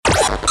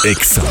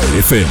Mexa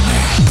FM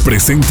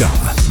presenta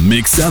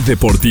Mexa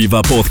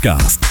Deportiva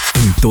Podcast.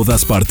 En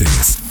todas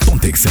partes,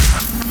 ponte Exa.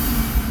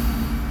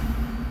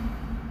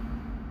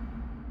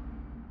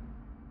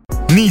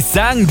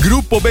 Nissan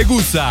Grupo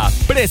Vegusa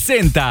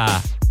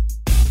presenta.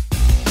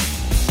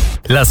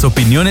 Las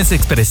opiniones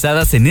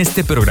expresadas en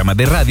este programa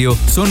de radio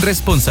son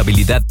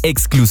responsabilidad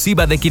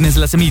exclusiva de quienes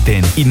las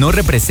emiten y no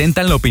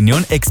representan la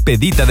opinión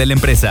expedita de la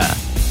empresa.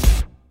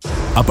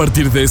 A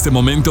partir de este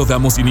momento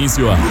damos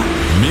inicio a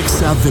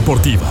Mexa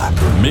Deportiva.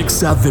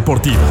 Mexa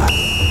Deportiva.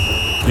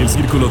 El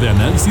círculo de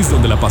análisis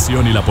donde la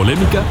pasión y la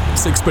polémica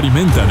se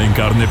experimentan en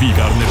carne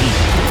viva.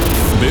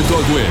 Beto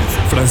Agüed,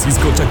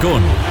 Francisco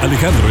Chacón,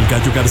 Alejandro El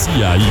Gallo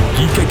García y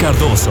Quique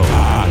Cardoso.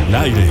 Al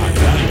aire.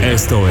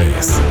 Esto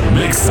es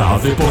Mexa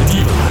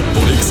Deportiva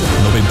por Exa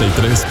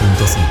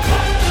 93.5.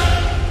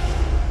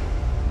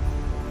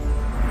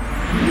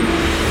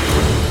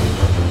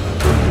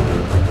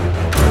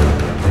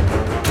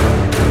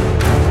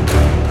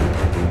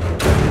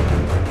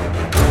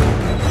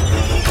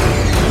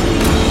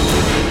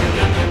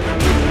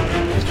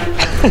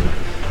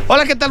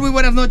 Hola, ¿qué tal? Muy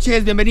buenas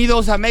noches,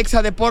 bienvenidos a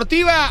Mexa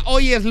Deportiva.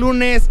 Hoy es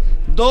lunes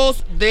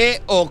 2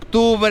 de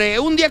octubre,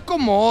 un día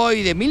como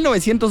hoy de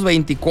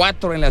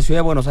 1924 en la ciudad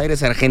de Buenos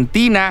Aires,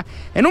 Argentina,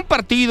 en un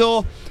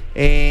partido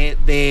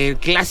del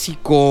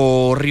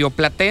clásico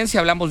rioplatense.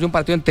 Hablamos de un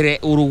partido entre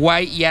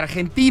Uruguay y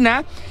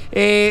Argentina.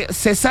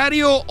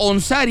 Cesario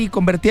Onsari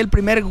convertía el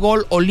primer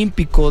gol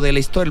olímpico de la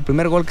historia, el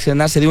primer gol que se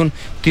nace de un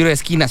tiro de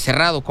esquina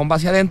cerrado con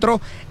base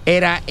adentro,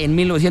 era en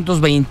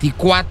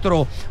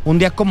 1924. Un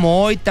día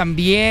como hoy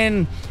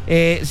también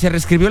se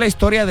reescribió la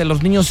historia de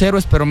los niños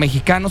héroes, pero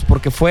mexicanos,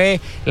 porque fue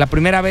la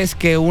primera vez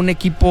que un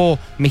equipo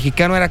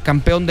mexicano era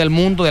campeón del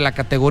mundo de la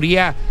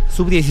categoría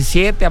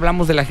sub-17.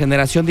 Hablamos de la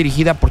generación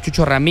dirigida por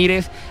Chucho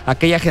Ramírez,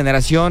 aquella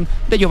generación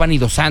de Giovanni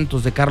Dos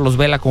Santos, de Carlos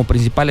Vela como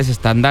principales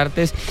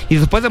estandartes, y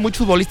después de muchos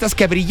futbolistas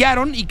que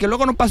brillaron y que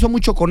luego no pasó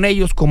mucho con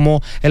ellos,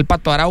 como el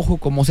Pato Araujo,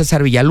 como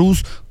César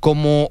Villaluz,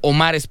 como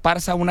Omar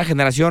Esparza, una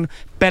generación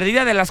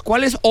perdida de las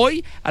cuales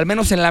hoy, al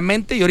menos en la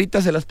mente, y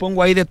ahorita se las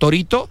pongo ahí de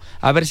torito,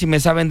 a ver si me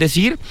saben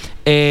decir,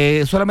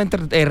 solamente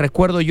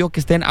recuerdo yo que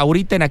estén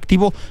ahorita en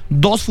activo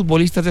dos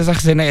futbolistas de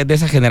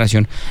esa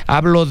generación.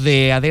 Hablo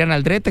de Adrián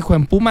Aldrete,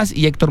 juega en Pumas,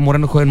 y Héctor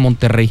Moreno juega en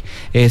Monterrey.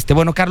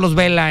 Bueno, Carlos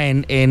Vela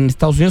en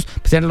Estados Unidos,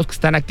 pues eran los que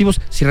están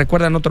activos. Si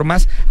recuerdan otro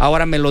más,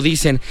 ahora me lo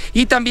dicen.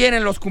 Y también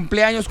en los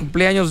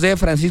cumpleaños de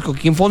Francisco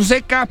Quín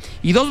Fonseca,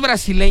 y dos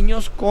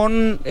brasileños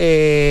con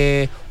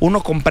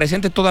uno con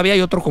presente todavía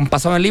y otro con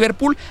pasado en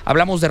Liverpool.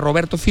 Hablamos de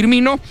Roberto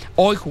Firmino,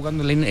 hoy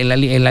jugando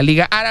en la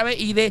Liga Árabe,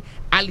 y de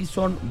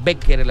Alisson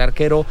Becker, el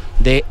arquero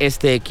de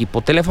este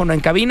equipo. Teléfono en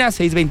cabina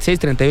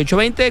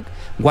 626-3820,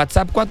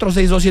 WhatsApp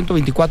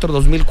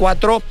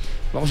 462-124-2004.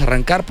 Vamos a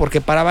arrancar porque,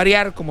 para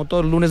variar, como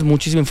todos los lunes,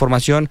 muchísima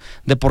información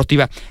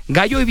deportiva.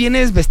 Gallo, hoy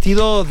vienes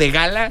vestido de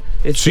gala.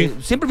 Sí.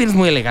 Siempre vienes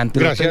muy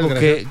elegante. Gracias, tengo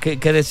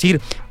que decir.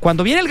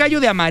 Cuando viene el gallo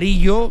de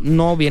amarillo,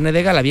 no viene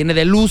de gala, viene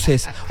de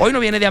luces. Hoy no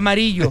viene de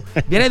amarillo,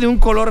 viene de un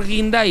color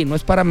guinda, y no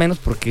es para menos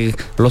porque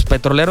los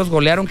petroleros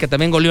golearon, que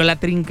también goleó la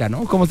Trinca,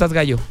 ¿no? ¿Cómo estás,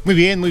 Gallo? Muy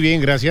bien,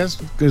 gracias.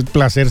 Es un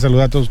placer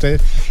saludar a todos ustedes.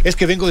 Es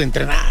que vengo de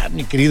entrenar,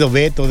 mi querido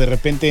Beto. De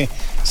repente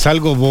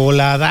salgo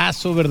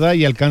voladazo, ¿verdad?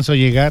 Y alcanzo a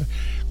llegar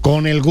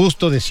con el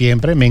gusto de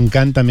siempre. Me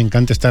encanta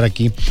estar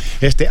aquí.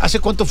 ¿Hace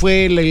cuánto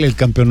fue el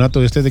campeonato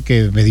de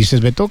que me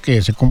dices, Beto,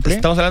 que se cumple?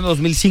 Estamos hablando de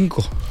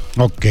 2005.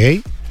 Ok.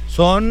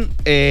 Son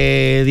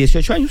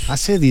 18 años.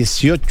 Hace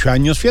 18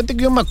 años. Fíjate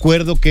que yo me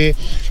acuerdo que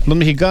los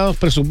mexicanos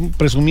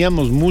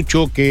presumíamos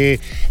mucho que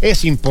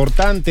es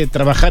importante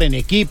trabajar en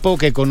equipo,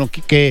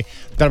 que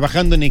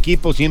trabajando en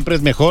equipo siempre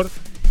es mejor.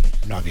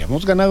 No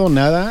habíamos ganado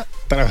nada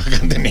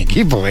trabajando en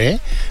equipo,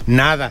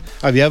 nada.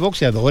 Había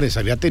boxeadores,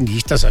 había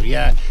tenistas,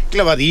 había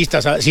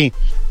clavadistas, sí,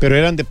 pero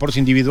eran deportes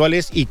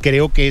individuales, y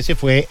creo que ese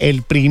fue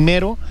el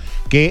primero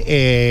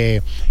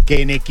que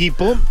en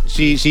equipo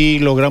sí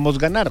logramos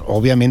ganar.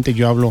 Obviamente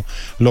yo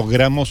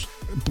logramos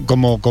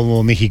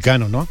como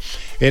mexicano, ¿no?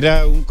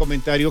 Era un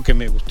comentario que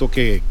me gustó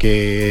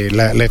que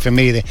la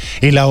efeméride.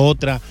 Y la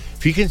otra,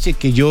 fíjense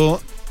que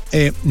yo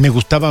me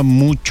gustaba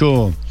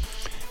mucho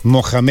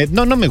Mohamed.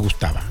 No me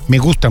gustaba. Me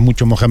gusta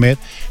mucho Mohamed,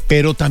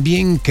 pero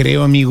también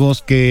creo,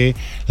 amigos, que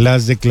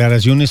las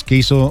declaraciones que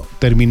hizo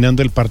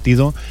terminando el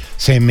partido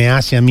se me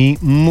hace a mí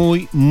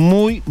muy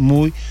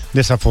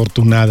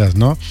desafortunadas,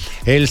 ¿no?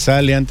 Él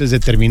sale antes de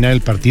terminar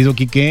el partido,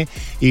 Quique,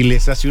 y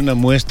les hace una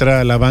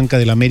muestra a la banca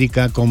del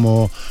América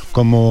como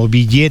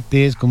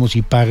billetes, como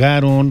si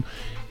pagaron.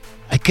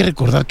 Hay que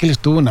recordar que él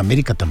estuvo en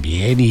América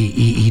también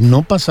y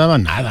no pasaba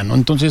nada, ¿no?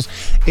 Entonces,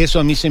 eso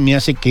a mí se me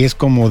hace que es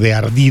como de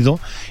ardido.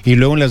 Y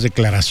luego en las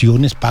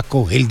declaraciones,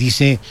 Paco, él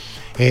dice,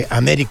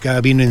 América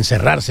vino a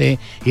encerrarse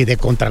y de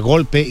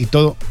contragolpe y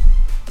todo.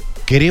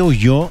 Creo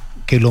yo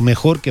que lo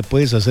mejor que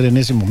puedes hacer en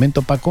ese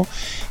momento, Paco,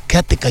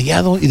 quédate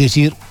callado y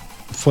decir,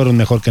 fueron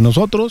mejor que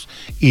nosotros,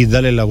 y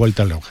dale la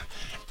vuelta a la hoja.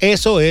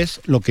 Eso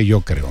es lo que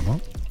yo creo, ¿no?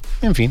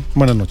 En fin,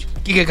 buenas noches.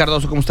 Quique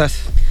Cardoso, ¿cómo estás?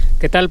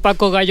 ¿Qué tal,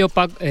 Paco, Gallo,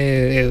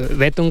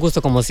 Beto? Un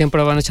gusto como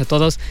siempre, buenas noches a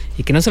todos.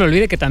 Y que no se le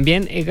olvide que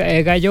también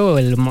Gallo,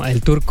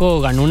 el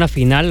turco, ganó una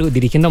final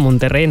dirigiendo a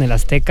Monterrey en el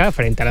Azteca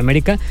frente al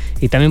América.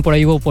 Y también por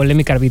ahí hubo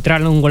polémica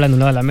arbitral, ¿no? Un gol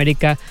anulado al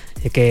América,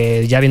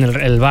 que ya viene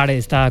el VAR,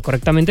 está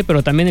correctamente,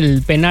 pero también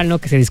el penal, ¿no?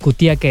 Que se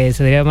discutía que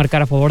se debía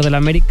marcar a favor del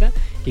América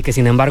y que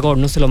sin embargo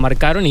no se lo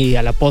marcaron y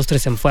a la postre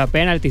se fue a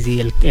penaltis y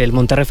el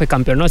Monterrey fue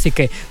campeón, ¿no? Así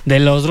que de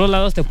los dos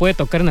lados te puede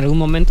tocar en algún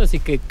momento, así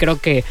que creo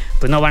que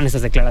pues no van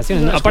esas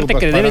declaraciones, ¿no? Aparte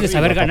que debes de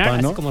saber ganar,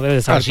 papá, ¿no? Así como debes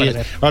de saber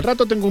perder. Al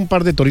rato tengo un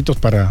par de toritos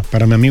para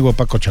mi amigo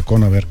Paco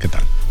Chacón, a ver qué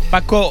tal.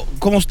 Paco,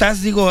 ¿cómo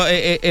estás? Digo,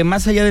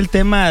 más allá del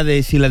tema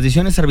de si las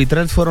decisiones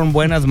arbitrales fueron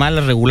buenas,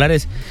 malas,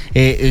 regulares,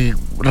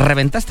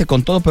 reventaste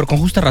con todo, pero con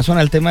justa razón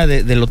al tema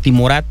de lo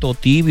timorato,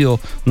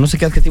 tibio, no sé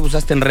qué adjetivo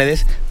usaste en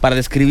redes para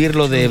describir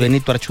lo de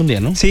Benito Archundia,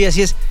 ¿no? Sí,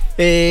 así es.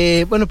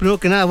 Bueno, primero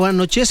que nada, buenas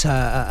noches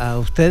a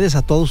ustedes,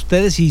 a todos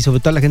ustedes y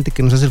sobre todo a la gente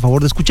que nos hace el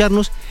favor de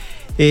escucharnos.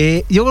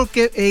 Yo creo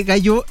que,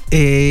 Gallo,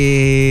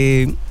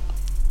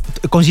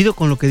 coincido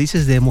con lo que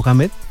dices de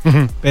Mohamed,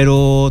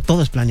 pero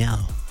todo es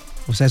planeado.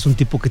 O sea, es un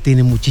tipo que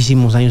tiene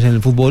muchísimos años en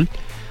el fútbol.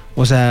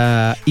 O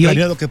sea,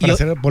 ¿planeado que para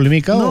hacer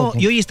polémica? No,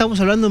 y hoy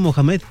estamos hablando de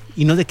Mohamed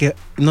y no de que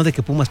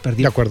Pumas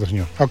perdió. De acuerdo,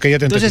 señor. Ok, ya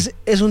te entendí. Entonces,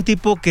 es un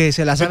tipo que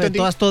se la sabe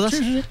todas,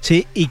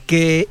 sí, y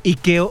que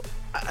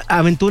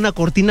aventó una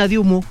cortina de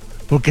humo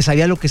porque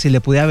sabía lo que se le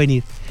podía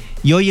venir.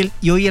 Y hoy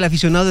el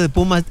aficionado de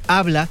Pumas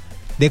habla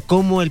de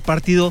cómo el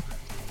partido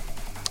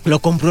lo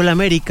compró el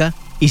América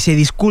y se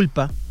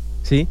disculpa,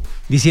 ¿sí?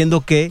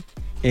 Diciendo que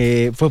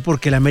fue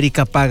porque el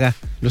América paga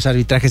los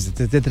arbitrajes,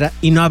 etcétera,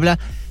 y no habla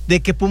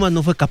de que Pumas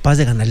no fue capaz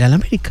de ganarle al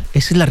América.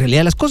 Esa es la realidad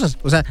de las cosas.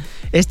 O sea,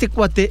 este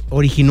cuate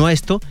originó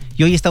esto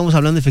y hoy estamos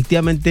hablando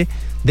efectivamente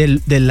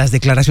de las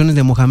declaraciones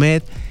de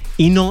Mohamed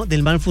y no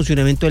del mal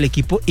funcionamiento del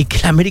equipo y que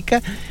el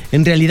América,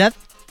 en realidad,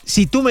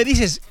 si tú me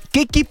dices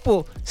qué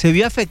equipo se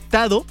vio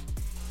afectado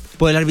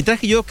por el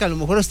arbitraje, yo creo que a lo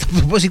mejor hasta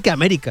puedo decir que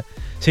América,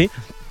 ¿sí?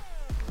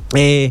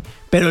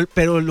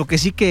 Pero lo que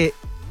sí que,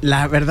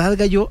 la verdad,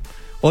 Gallo,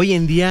 hoy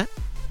en día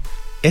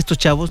estos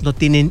chavos no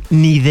tienen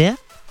ni idea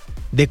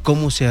de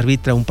cómo se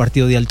arbitra un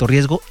partido de alto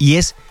riesgo y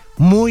es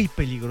muy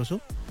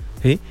peligroso,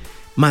 ¿sí?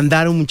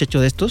 Mandar a un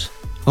muchacho de estos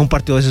a un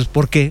partido de esos.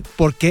 ¿Por qué?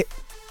 Porque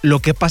lo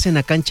que pasa en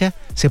la cancha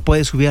se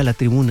puede subir a la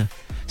tribuna,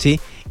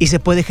 ¿sí? Y se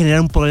puede generar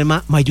un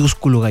problema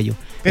mayúsculo, Gallo.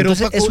 Pero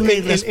entonces, Paco, es una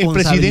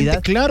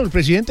irresponsabilidad. el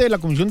presidente de la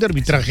Comisión de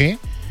Arbitraje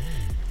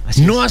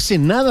no hace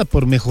nada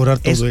por mejorar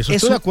todo eso.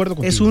 Estoy de acuerdo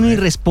contigo. Es una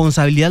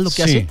irresponsabilidad lo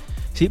que hace,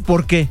 ¿sí?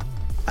 ¿Por qué?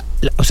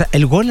 O sea,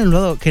 el gol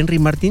anulado a Henry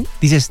Martin,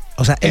 dices,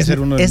 o sea, es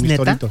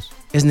neta.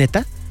 ¿Es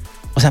neta?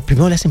 O sea,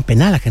 primero le hacen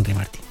penal a Henry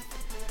Martin.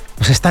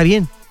 O sea, está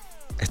bien.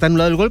 Está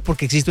anulado el gol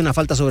porque existe una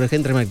falta sobre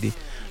Henry Martin.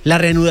 La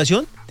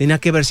reanudación tenía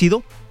que haber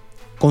sido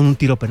con un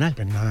tiro penal.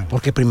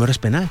 Porque primero es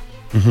penal.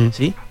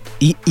 ¿Sí?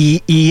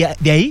 Y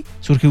de ahí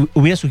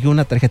hubiera surgido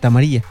una tarjeta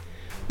amarilla.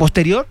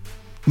 Posterior,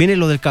 viene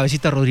lo del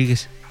Cabecita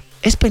Rodríguez.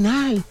 Es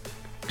penal.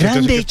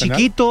 Grande, es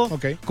chiquito, penal.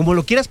 Okay. Como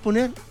lo quieras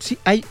poner. Sí,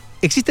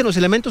 existen los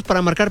elementos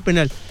para marcar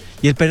penal.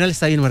 Y el penal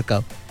está bien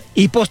marcado.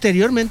 Y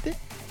posteriormente,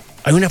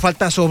 hay una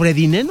falta sobre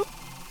Dineno,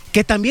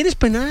 que también es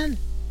penal,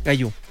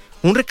 Gallo.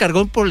 Un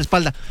recargón por la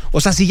espalda. O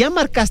sea, si ya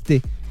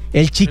marcaste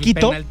el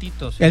chiquito,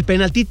 el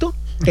penaltito,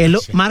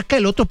 marca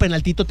el otro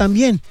penaltito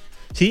también,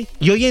 ¿sí?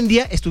 Y hoy en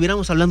día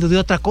estuviéramos hablando de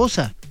otra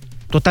cosa,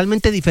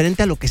 totalmente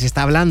diferente a lo que se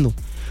está hablando.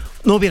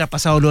 No hubiera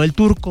pasado lo del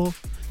turco,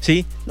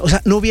 ¿sí? O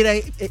sea, no hubiera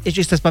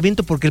hecho este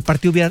aspaviento porque el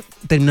partido hubiera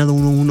terminado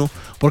 1-1.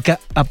 Porque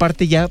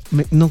aparte ya,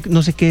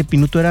 no sé qué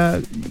minuto era,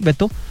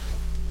 Beto,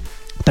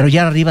 pero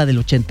ya arriba del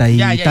 80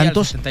 y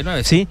tantos.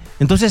 69, sí.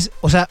 Entonces,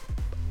 o sea,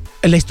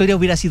 la historia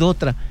hubiera sido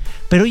otra.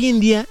 Pero hoy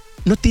en día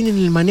no tienen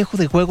el manejo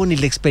de juego ni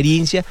la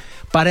experiencia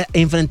para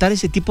enfrentar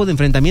ese tipo de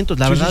enfrentamientos.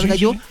 La verdad,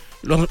 Gallo,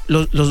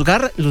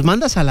 los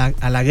mandas a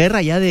la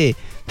guerra ya de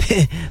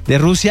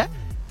Rusia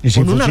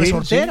con una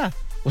resortera. Sí.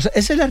 O sea,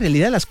 esa es la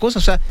realidad de las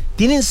cosas. O sea,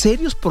 tienen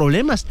serios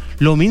problemas.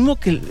 Lo mismo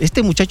que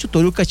este muchacho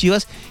Toluca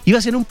Chivas iba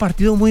a ser un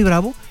partido muy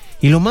bravo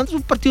y lo mandas a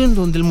un partido en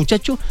donde el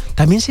muchacho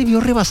también se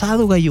vio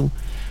rebasado, Gallo.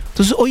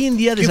 Entonces, hoy en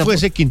día... ¿Quién fue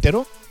ese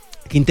Quintero?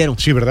 Quintero.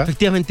 Sí, ¿verdad?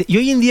 Efectivamente. Y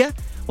hoy en día,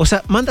 o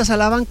sea, mandas a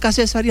la banca a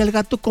César y al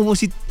Gato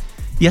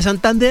y a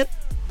Santander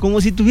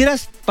como si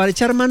tuvieras para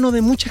echar mano de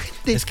mucha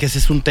gente. Es que ese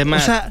es un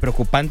tema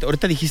preocupante.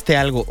 Ahorita dijiste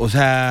algo, o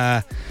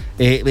sea,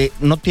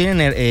 no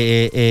tienen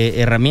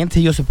herramientas,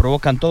 ellos se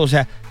provocan todo. O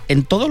sea,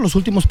 en todos los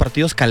últimos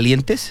partidos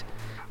calientes,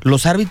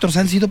 los árbitros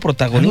han sido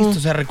protagonistas.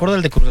 O sea, recuerda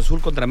el de Cruz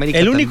Azul contra América.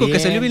 El único que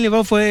salió bien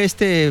librado fue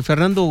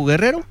Fernando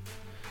Guerrero.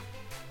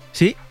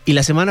 Sí, y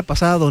la semana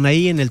pasada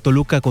Donaí en el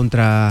Toluca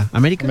contra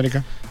América.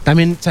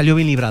 También salió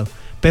bien librado.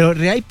 Pero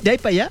de ahí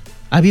para allá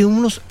ha habido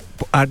unos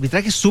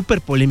arbitrajes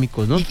súper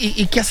polémicos, ¿no?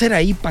 ¿Y qué hacer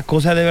ahí, Paco?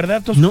 O sea, de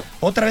verdad,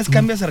 otra vez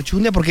cambias a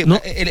Archundia, porque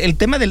el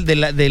tema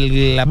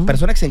de la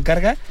persona que se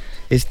encarga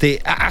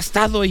ha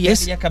estado y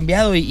ha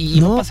cambiado y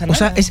no pasa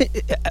nada.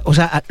 O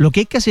sea, lo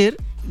que hay que hacer,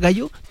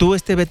 Gallo, tú,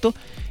 Beto,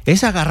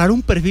 es agarrar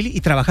un perfil y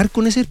trabajar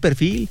con ese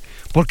perfil.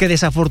 Porque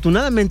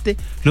desafortunadamente,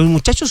 los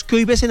muchachos que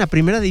hoy ves en la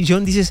primera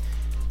división, dices,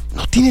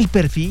 no tiene el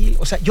perfil.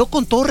 O sea, yo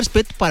con todo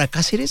respeto para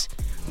Cáceres,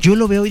 yo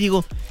lo veo y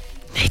digo,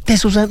 neta,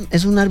 es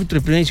un árbitro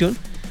de primera división.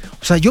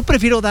 O sea, yo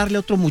prefiero darle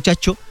a otro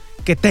muchacho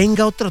que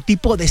tenga otro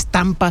tipo de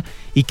estampa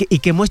y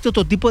que muestre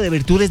otro tipo de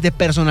virtudes de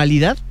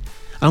personalidad,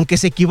 aunque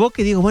se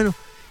equivoque. Digo, bueno,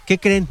 ¿qué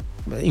creen?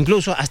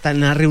 Incluso hasta en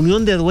la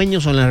reunión de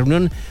dueños o en la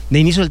reunión de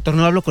inicio del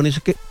torneo hablo con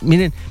eso, que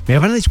miren, me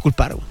van a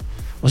disculpar, güey.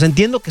 O sea,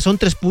 entiendo que son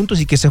 3 puntos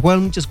y que se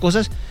juegan muchas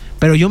cosas,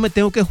 pero yo me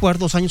tengo que jugar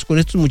 2 años con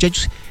estos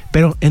muchachos,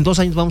 pero en 2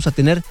 años vamos a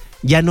tener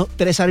ya no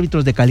 3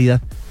 árbitros de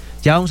calidad,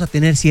 ya vamos a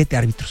tener 7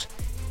 árbitros.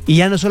 Y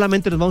ya no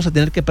solamente nos vamos a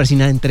tener que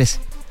persignar en 3,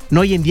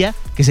 no hoy en día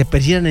que se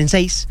persignan en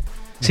 6,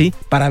 ¿sí?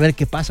 Para ver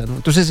qué pasa, ¿no?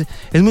 Entonces,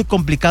 es muy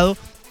complicado.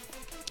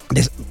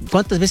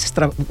 ¿Cuántas veces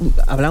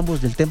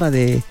hablamos del tema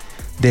de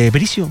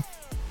Bricio?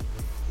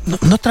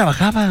 No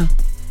trabajaba.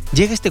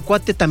 Llega este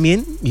cuate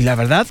también y la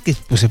verdad que,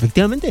 pues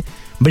efectivamente,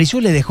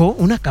 Bricio le dejó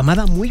una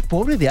camada muy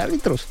pobre de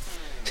árbitros,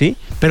 ¿sí?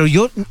 Pero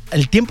yo,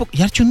 el tiempo,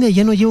 ya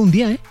no lleva un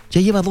día,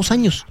 ya lleva 2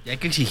 años. Y hay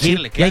que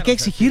exigirle, ¿sí? Claro. Y hay que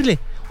exigirle.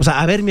 O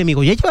sea, a ver, mi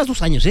amigo, ya llevas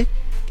 2 años,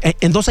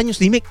 En 2 años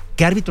dime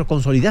qué árbitro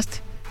consolidaste,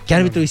 qué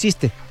árbitro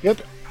hiciste.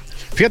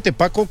 Fíjate,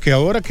 Paco, que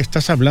ahora que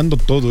estás hablando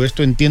todo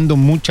esto, entiendo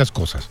muchas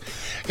cosas.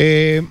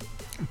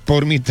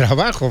 Por mi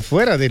trabajo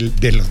fuera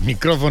de los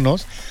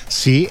micrófonos,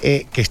 sí,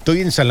 que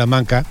estoy en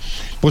Salamanca,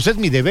 pues es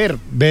mi deber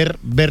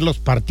ver los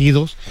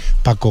partidos.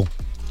 Paco,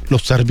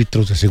 los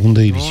árbitros de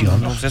segunda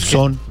división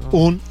son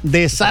un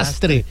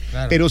desastre.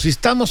 Claro. Pero si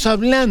estamos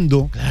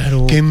hablando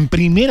que en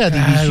primera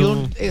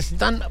división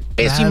están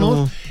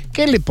pésimos,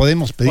 ¿qué le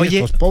podemos pedir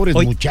a estos pobres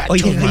muchachos?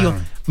 Oye, Gallo,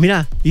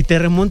 mira, y te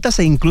remontas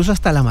incluso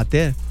hasta la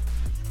amateur.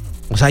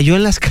 O sea, yo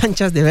en las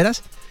canchas, de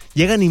veras,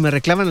 llegan y me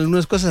reclaman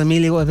algunas cosas a mí y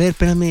le digo, a ver,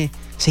 espérame,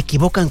 se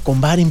equivocan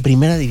con VAR en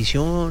primera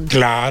división.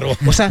 Claro.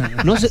 O sea,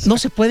 no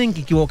se pueden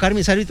equivocar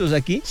mis árbitros de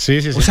aquí. Sí.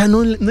 O sea,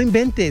 no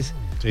inventes.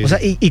 Sí. O sea,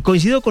 y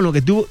coincido con lo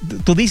que tú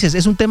dices,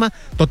 es un tema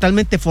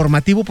totalmente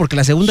formativo porque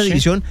la segunda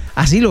división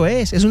así lo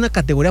es una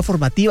categoría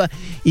formativa.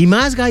 Y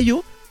más,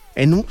 Gallo,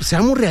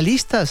 seamos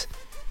realistas,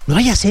 no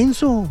hay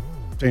ascenso.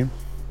 Sí.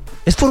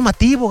 Es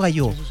formativo,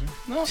 Gallo. Sí.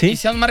 No, y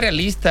sean más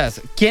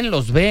realistas. ¿Quién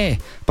los ve?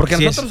 Porque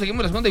nosotros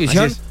seguimos la segunda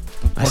división.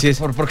 Así es.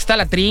 Porque está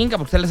la Trinca,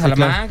 porque está la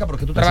Salamanca, claro.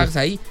 Porque tú trabajas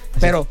ahí.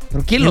 Pero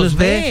 ¿quién los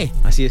ve?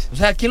 Así es. O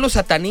sea, ¿quién los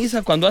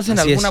sataniza cuando hacen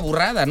alguna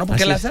burrada, no?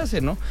 Porque las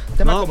hacen, ¿no?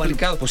 Tema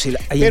complicado. Bueno, pues sí,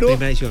 hay en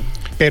primera edición.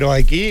 Pero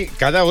aquí,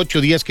 cada 8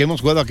 días que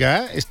hemos jugado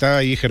acá, está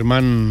ahí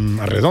Germán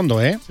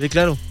Arredondo, ¿eh? Sí,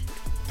 claro.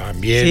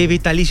 También. Sí,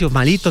 Vitalicio,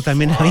 malito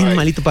también. Era bien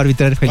malito para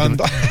arbitrar.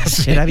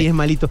 Era bien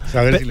malito.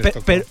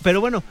 Pero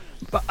bueno,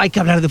 hay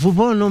que hablar de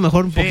fútbol, ¿no?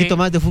 Mejor un poquito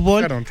más de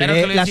fútbol.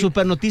 Claro, la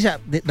super noticia.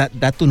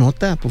 Da tu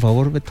nota, por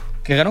favor, Beto.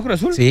 ¿Que ganó Cruz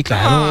Azul? Sí,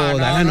 claro,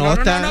 da la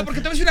nota. No,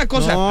 porque te voy a decir una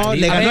cosa. No,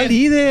 le ganó al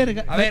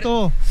líder,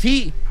 Beto.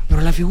 Sí,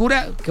 pero la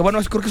figura, que bueno,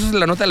 creo que eso es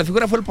la nota, la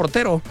figura fue el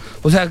portero.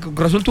 O sea,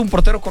 resultó un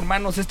portero con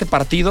manos este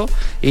partido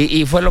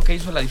y fue lo que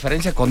hizo la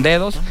diferencia con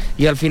dedos.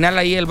 Y al final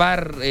ahí el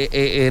VAR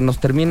nos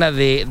termina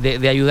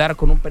de ayudar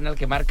con un penal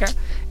que marca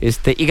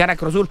y gana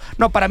Cruz Azul.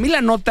 No, para mí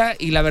la nota,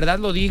 y la verdad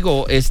lo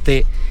digo,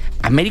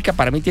 América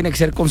para mí tiene que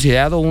ser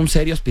considerado un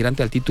serio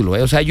aspirante al título.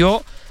 O sea,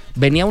 yo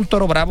venía un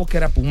toro bravo que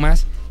era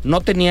Pumas,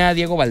 no tenía a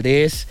Diego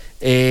Valdés,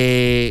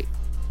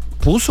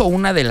 puso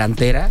una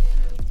delantera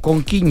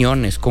con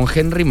Quiñones, con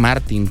Henry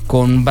Martin,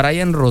 con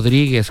Brian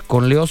Rodríguez,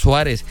 con Leo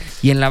Suárez,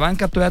 y en la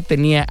banca todavía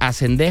tenía a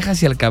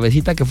Cendejas y al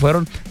Cabecita, que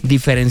fueron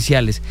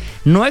diferenciales.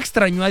 No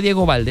extrañó a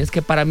Diego Valdés,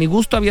 que para mi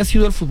gusto había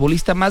sido el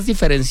futbolista más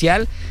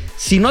diferencial,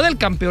 si no del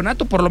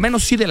campeonato, por lo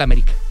menos sí del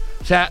América.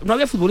 O sea, no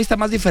había futbolista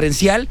más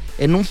diferencial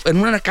en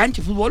una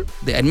cancha de fútbol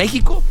en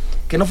México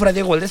que no fuera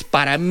Diego Valdés,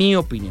 para mi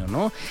opinión,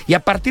 ¿no? Y a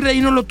partir de ahí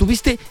no lo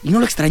tuviste y no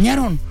lo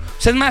extrañaron.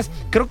 O sea, es más,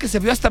 creo que se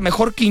vio hasta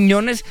mejor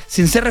Quiñones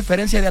sin ser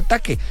referencia de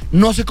ataque.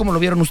 No sé cómo lo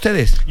vieron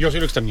ustedes. Yo sí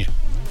lo extrañé.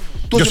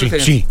 Yo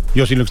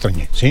sí lo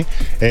extrañé, ¿sí?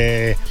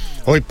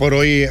 Hoy por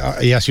hoy,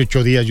 y hace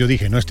 8 días yo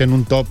dije, no está en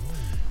un top,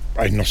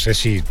 no sé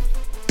si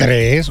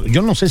 3,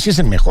 yo no sé si es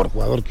el mejor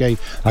jugador que hay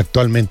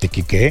actualmente,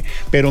 Quique,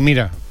 pero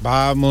mira,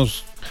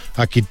 vamos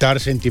a quitar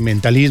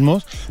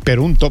sentimentalismos,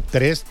 pero un top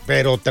 3,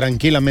 pero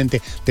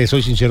tranquilamente, te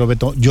soy sincero,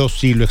 Beto, yo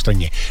sí lo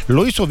extrañé.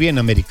 Lo hizo bien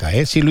América,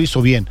 sí lo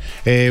hizo bien.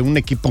 Un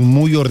equipo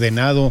muy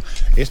ordenado,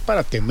 es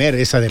para temer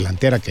esa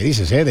delantera que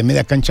dices, de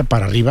media cancha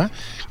para arriba,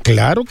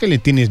 claro que le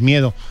tienes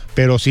miedo,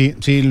 pero sí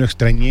lo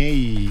extrañé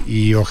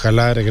y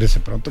ojalá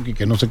regrese pronto,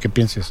 que no sé qué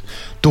pienses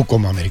tú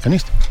como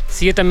americanista.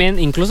 Sí, también,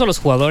 incluso los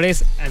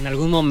jugadores en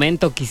algún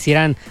momento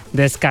quisieran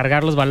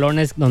descargar los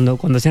balones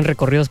cuando hacían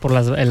recorridos por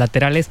las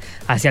laterales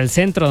hacia el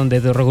centro, donde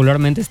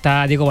regularmente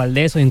está Diego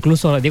Valdés, o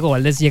incluso Diego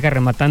Valdés llega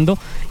rematando,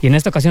 y en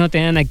esta ocasión no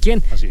tenían a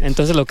quién.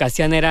 Entonces lo que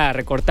hacían era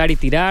recortar y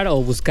tirar o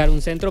buscar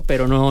un centro,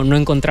 pero no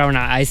encontraron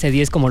a ese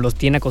 10 como los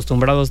tiene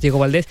acostumbrados Diego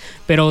Valdés.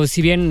 Pero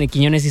si bien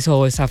Quiñones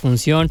hizo esa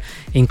función,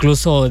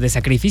 incluso de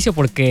sacrificio,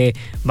 porque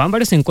van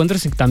varios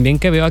encuentros también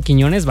que veo a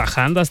Quiñones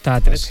bajando hasta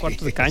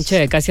 3/4 de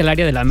cancha, casi al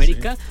área del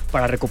América,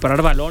 para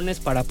recuperar balones,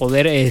 para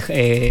poder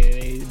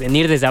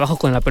venir desde abajo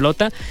con la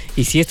pelota.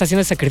 Y sí está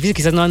haciendo el sacrificio,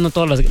 quizás no dando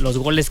todos los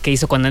goles que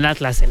hizo con el Atlas,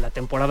 clase la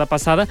temporada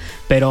pasada,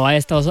 pero ha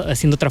estado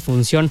haciendo otra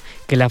función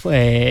que le ha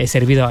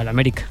servido al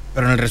América.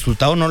 Pero en el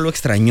resultado no lo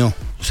extrañó.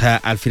 O sea,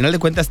 al final de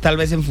cuentas, tal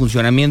vez en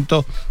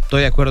funcionamiento,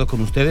 estoy de acuerdo con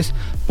ustedes,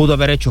 pudo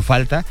haber hecho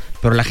falta,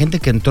 pero la gente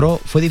que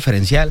entró fue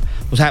diferencial.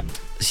 O sea,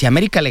 si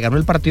América le ganó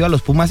el partido a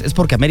los Pumas es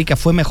porque América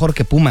fue mejor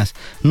que Pumas,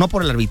 no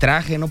por el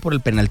arbitraje, no por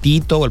el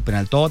penaltito o el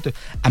penaltote.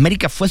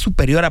 América fue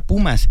superior a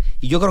Pumas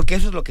y yo creo que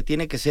eso es lo que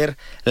tiene que ser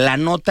la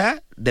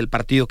nota del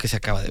partido que se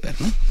acaba de ver,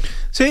 ¿no?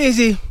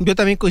 Sí, yo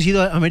también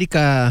coincido.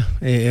 América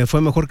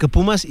fue mejor que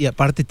Pumas y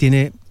aparte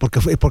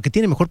porque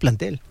tiene mejor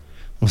plantel.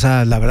 O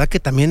sea, la verdad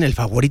que también el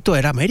favorito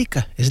era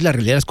América, esa es la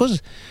realidad de las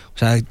cosas. O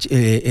sea,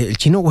 el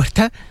Chino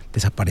Huerta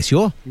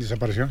desapareció.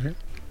 Desapareció, sí.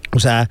 O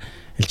sea,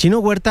 el Chino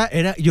Huerta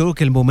era, yo creo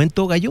que el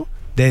momento, Gallo,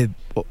 de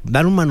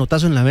dar un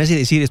manotazo en la mesa y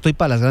decir, estoy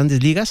para las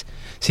grandes ligas,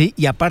 ¿sí?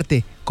 Y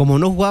aparte, como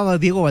no jugaba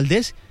Diego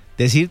Valdés,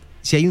 decir,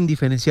 si hay un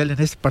diferencial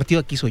en este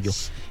partido, aquí soy yo.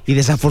 Y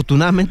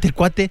desafortunadamente el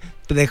cuate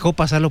dejó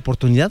pasar la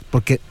oportunidad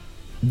porque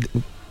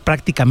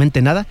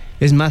prácticamente nada.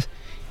 Es más,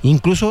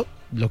 incluso,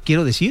 lo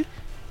quiero decir,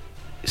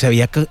 se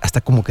veía que hasta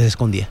como que se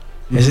escondía.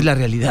 Esa es la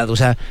realidad. O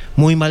sea,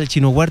 muy mal el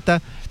Chino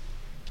Huerta.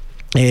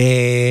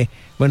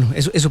 Bueno,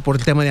 eso por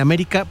el tema de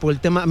América. Por el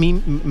tema, a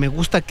mí me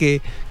gusta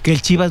que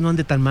el Chivas no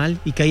ande tan mal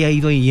y que haya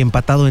ido y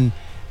empatado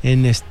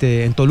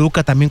en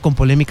Toluca, también con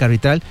polémica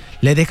arbitral.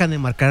 Le dejan de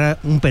marcar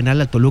un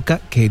penal al Toluca,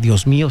 que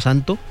Dios mío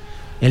santo,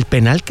 el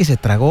penal que se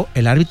tragó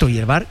el árbitro y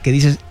el VAR, que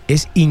dices,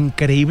 es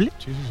increíble,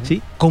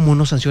 ¿sí? ¿Cómo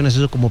no sancionas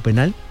eso como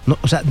penal? No,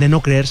 o sea, de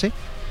no creerse,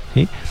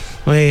 ¿sí?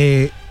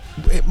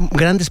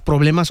 Grandes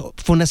problemas.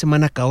 Fue una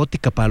semana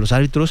caótica para los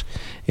árbitros.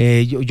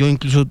 Yo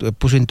incluso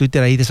puse en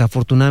Twitter ahí,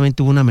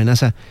 desafortunadamente hubo una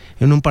amenaza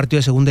en un partido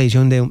de segunda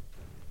edición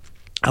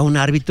a un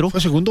árbitro. ¿Fue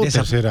segunda o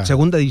tercera?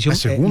 Segunda edición.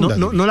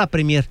 No la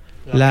Premier,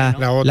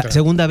 la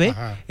segunda B.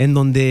 Ajá. En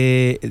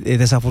donde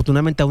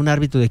desafortunadamente a un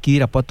árbitro de aquí de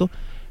Irapuato,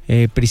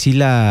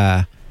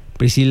 Priscila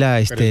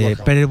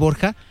Pérez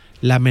Borja,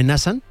 la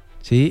amenazan,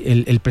 ¿sí?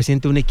 El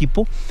presidente de un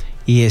equipo,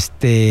 y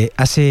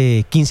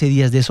hace 15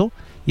 días de eso,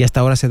 y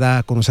hasta ahora se da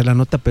a conocer la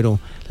nota, pero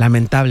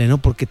lamentable, ¿no?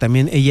 Porque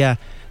también ella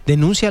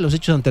denuncia los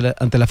hechos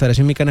ante la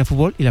Federación Mexicana de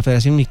Fútbol, y la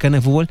Federación Mexicana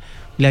de Fútbol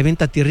le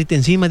avienta tierrita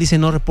encima, dice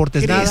no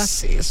reportes nada. ¿Qué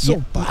es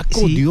eso, Paco?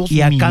 Sí, Dios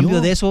y a mío.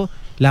 cambio de eso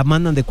la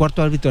mandan de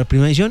cuarto árbitro de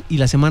primera división, y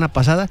la semana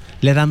pasada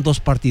le dan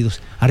 2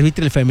 partidos.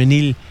 Arbitra el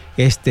femenil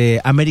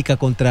América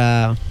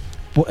contra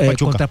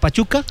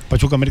Pachuca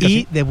América, y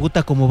sí.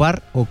 debuta como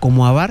VAR o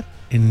como AVAR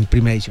en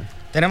primera división.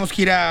 Tenemos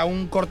que ir a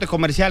un corte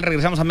comercial,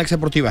 regresamos a Mexa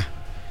Deportiva.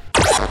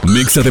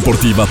 Mexa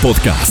Deportiva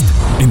Podcast.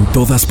 En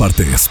todas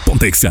partes.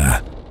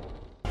 Pontexa.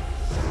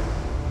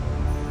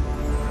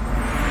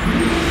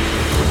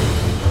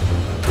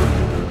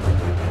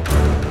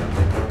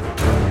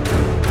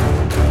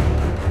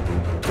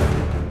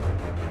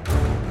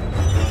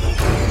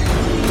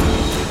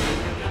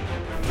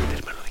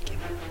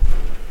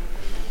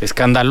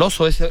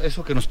 Escandaloso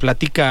eso que nos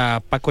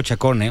platica Paco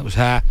Chacón, ¿eh? O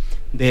sea,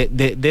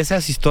 de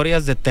esas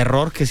historias de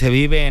terror que se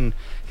viven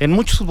en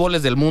muchos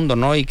fútboles del mundo,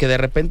 ¿no? Y que de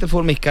repente el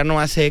fútbol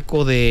mexicano hace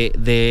eco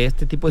de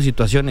este tipo de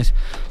situaciones.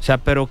 O sea,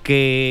 pero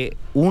que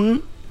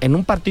en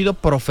un partido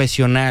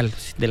profesional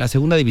de la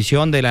segunda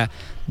división, de la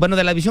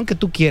división que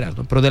tú quieras,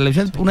 ¿no? Pero de la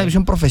división, una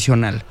división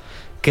profesional,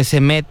 que se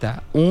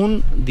meta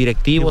un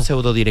directivo,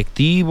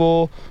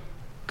 pseudodirectivo,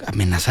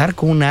 amenazar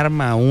con un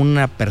arma a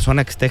una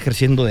persona que está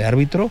ejerciendo de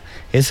árbitro,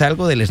 es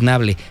algo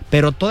deleznable,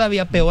 pero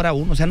todavía peor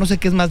aún. O sea, no sé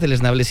qué es más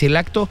deleznable, si el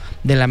acto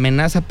de la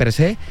amenaza per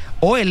se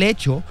o el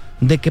hecho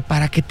de que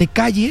para que te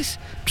calles,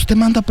 pues te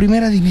mando a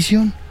primera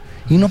división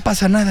y no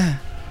pasa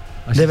nada.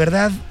 De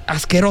verdad,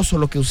 asqueroso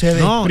lo que sucede.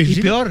 No,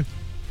 y peor,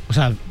 o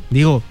sea,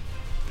 digo,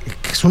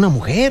 que es una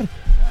mujer.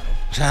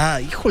 O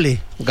sea, híjole,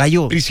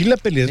 Gallo. Priscila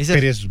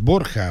Pérez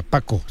Borja,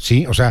 Paco,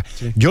 sí, o sea,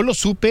 sí. Yo lo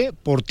supe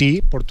por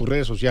ti, por tus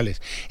redes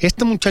sociales.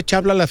 Esta muchacha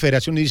habla a la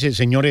federación y dice,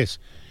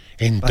 señores,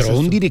 entró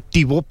un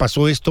directivo,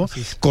 pasó esto,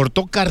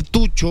 cortó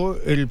cartucho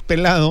el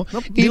pelado. No,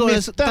 digo,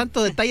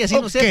 tanto detalle así,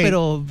 okay. No sé,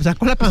 pero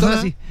sacó la pistola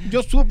así.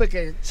 Yo supe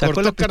que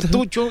cortó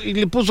cartucho y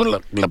le puso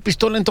la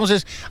pistola,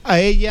 entonces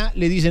a ella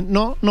le dicen,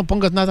 no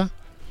pongas nada.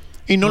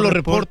 Y no lo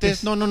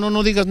reportes,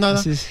 no digas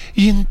nada.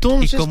 Y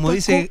entonces,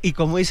 y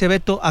como dice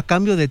Beto, a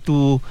cambio de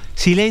tu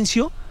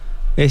silencio,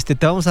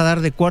 te vamos a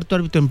dar de cuarto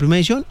árbitro en primera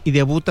división y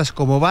debutas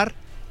como VAR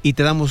y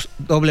te damos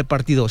doble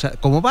partido, o sea,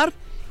 como VAR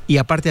y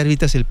aparte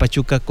arbitras el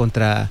Pachuca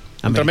contra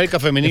América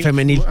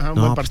Femenil.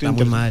 No, pues está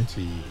muy mal.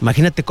 Sí.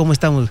 Imagínate cómo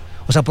estamos,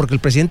 o sea, porque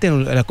el presidente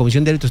de la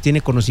Comisión de Árbitros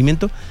tiene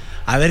conocimiento,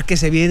 a ver qué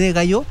se viene,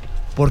 Gallo.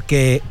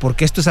 Porque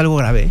esto es algo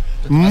grave, ¿eh?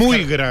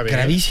 Muy grave.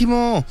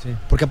 Gravísimo. Sí.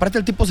 Porque aparte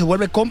el tipo se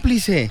vuelve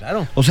cómplice.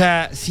 Claro. O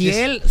sea, si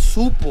él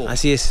supo.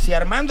 Así es. Si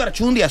Armando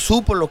Archundia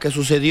supo lo que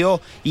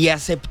sucedió y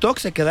aceptó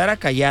que se quedara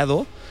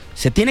callado,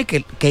 se tiene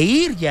que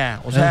ir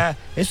ya. O sea,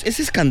 es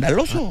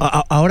escandaloso.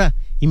 Ahora,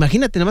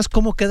 imagínate nada más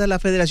cómo queda la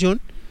federación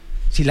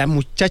si la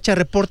muchacha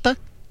reporta,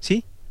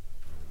 ¿sí?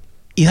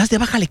 Y das de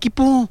baja al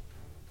equipo.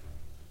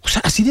 O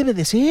sea, así debe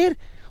de ser.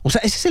 O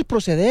sea, ese es el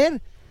proceder.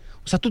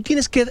 O sea, tú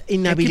tienes que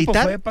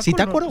inhabilitar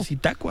Zitácuaro.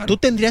 Zitácuaro. Tú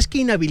tendrías que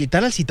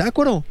inhabilitar al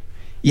Zitácuaro.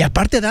 Y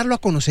aparte darlo a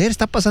conocer,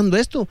 está pasando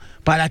esto.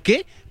 ¿Para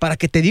qué? Para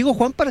que te digo,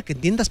 Juan, para que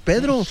entiendas,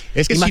 Pedro.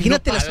 Es que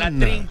imagínate la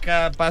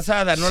trinca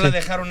pasada, no la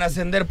dejaron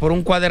ascender por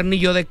un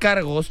cuadernillo de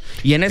cargos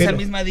y en esa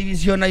misma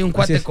división hay un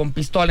cuate con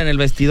pistola en el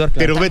vestidor.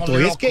 Pero Beto,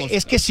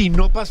 es que si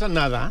no pasa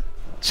nada,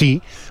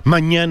 sí,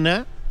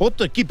 mañana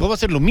otro equipo va a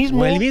hacer lo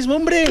mismo. O el mismo,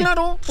 hombre.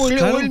 Claro,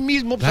 o el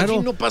mismo, pues aquí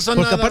no pasa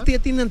nada. Porque aparte ya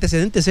tiene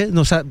antecedentes, ¿eh?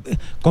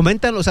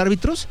 Comentan los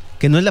árbitros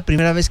que no es la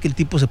primera vez que el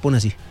tipo se pone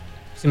así.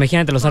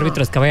 Imagínate los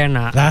árbitros que vayan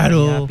a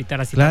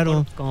pitar así.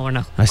 Claro. ¿Cómo van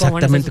a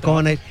Exactamente, ¿cómo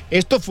van a ir?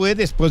 Esto fue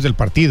después del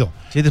partido.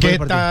 Sí, después ¿Qué del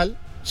partido. tal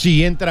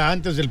si entra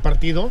antes del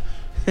partido?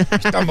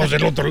 Estamos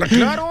del otro lado,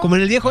 claro. Como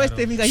en el viejo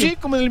mi gallo. Sí,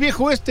 como en el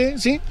viejo sí.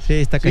 Sí,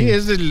 está cañón. Sí,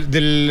 es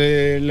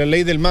la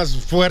ley del más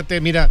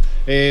fuerte. Mira,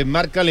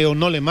 márcale o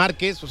no le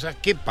marques. O sea,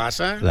 ¿qué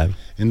pasa? Claro.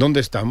 ¿En dónde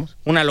estamos?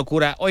 Una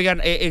locura. Oigan,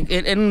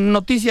 en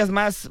noticias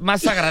más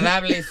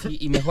agradables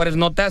y mejores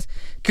notas,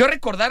 quiero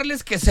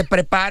recordarles que se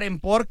preparen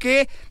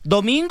porque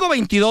domingo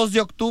 22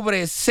 de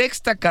octubre,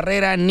 sexta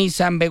carrera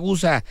Nissan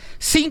Vegusa,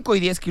 5 y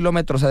 10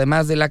 kilómetros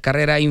además de la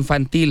carrera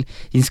infantil.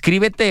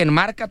 Inscríbete en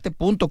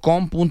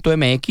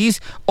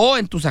marcate.com.mx o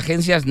en tus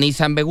agencias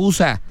Nissan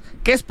Vegusa.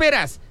 ¿Qué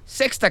esperas?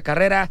 Sexta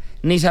carrera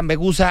Nissan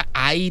Vegusa,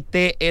 ahí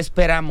te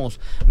esperamos.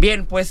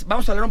 Bien, pues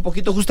vamos a hablar un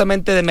poquito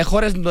justamente de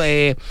mejores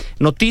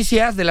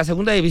noticias de la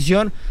segunda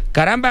división.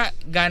 Caramba,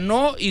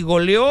 ganó y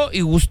goleó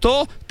y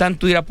gustó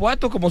tanto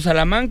Irapuato como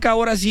Salamanca.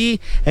 Ahora sí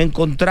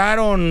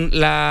encontraron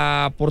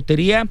la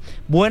portería,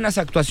 buenas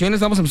actuaciones.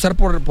 Vamos a empezar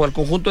por el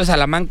conjunto de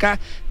Salamanca.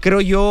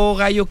 Creo yo,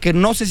 Gallo, que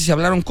no sé si se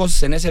hablaron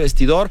cosas en ese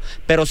vestidor,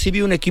 pero sí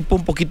vi un equipo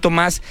un poquito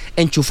más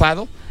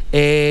enchufado.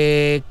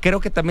 Creo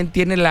que también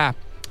tiene la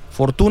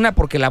fortuna,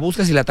 porque la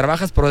buscas y la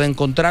trabajas, pero de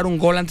encontrar un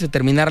gol antes de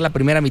terminar la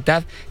primera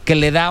mitad que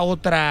le da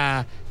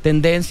otra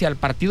tendencia al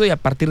partido, y a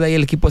partir de ahí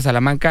el equipo de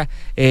Salamanca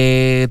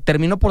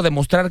terminó por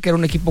demostrar que era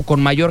un equipo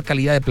con mayor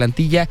calidad de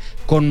plantilla,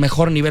 con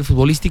mejor nivel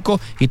futbolístico,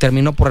 y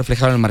terminó por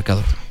reflejar en el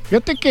marcador.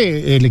 Fíjate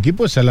que el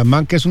equipo de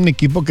Salamanca es un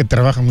equipo que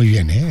trabaja muy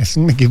bien, ¿eh? Es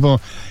un equipo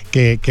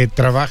que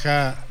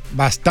trabaja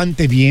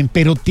bastante bien,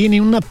 pero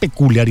tiene una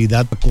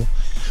peculiaridad.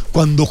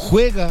 Cuando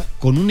juega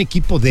con un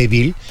equipo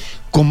débil,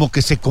 como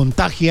que se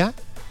contagia.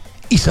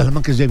 Y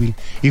Salamanca es débil.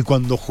 Y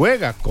cuando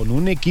juega con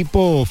un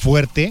equipo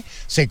fuerte,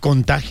 se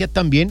contagia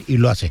también y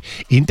lo hace.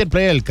 Inter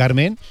Playa del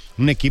Carmen,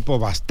 un equipo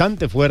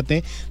bastante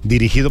fuerte,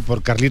 dirigido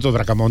por Carlitos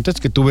Bracamontes,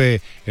 que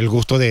tuve el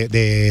gusto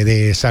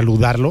de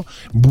saludarlo.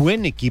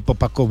 Buen equipo,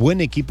 Paco, buen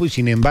equipo. Y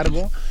sin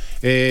embargo,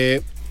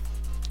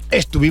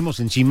 estuvimos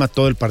encima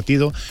todo el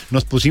partido.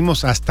 Nos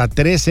pusimos hasta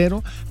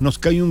 3-0. Nos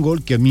cae un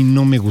gol que a mí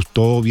no me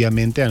gustó,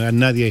 obviamente. A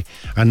nadie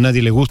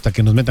le gusta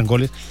que nos metan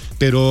goles.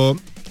 Pero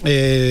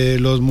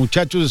los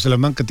muchachos de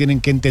Salamanca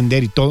tienen que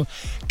entender y todo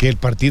que el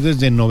partido es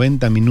de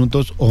 90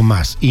 minutos o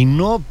más y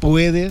no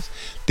puedes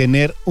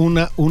tener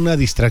una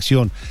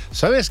distracción.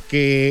 ¿Sabes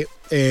que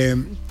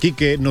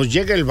Quique, nos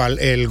llega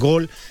el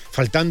gol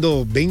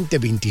faltando 20,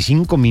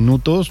 25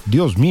 minutos?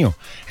 Dios mío,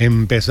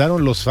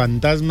 empezaron los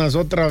fantasmas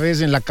otra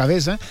vez en la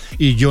cabeza,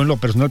 y yo en lo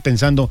personal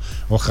pensando,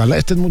 ojalá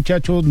estos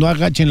muchachos no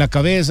agachen la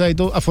cabeza y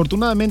todo.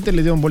 Afortunadamente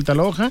le dieron vuelta a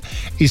la hoja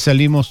y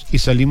salimos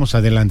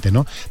adelante,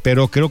 ¿no?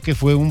 Pero creo que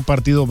fue un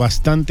partido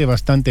bastante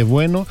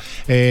bueno.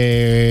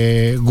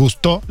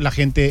 Gustó, la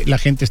gente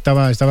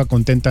estaba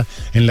contenta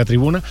en la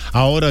tribuna.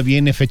 Ahora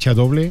viene fecha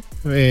doble,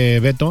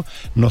 Beto,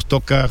 nos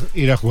toca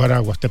ir a jugar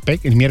a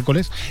Huastepec el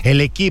miércoles.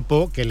 El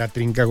equipo que la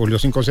trinca goleó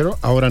 5-0,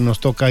 ahora nos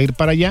toca ir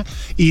para allá,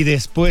 y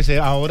después,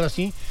 ahora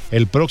sí,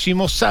 el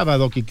próximo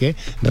sábado, Quique,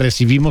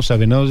 recibimos a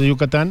Venados de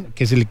Yucatán,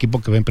 que es el equipo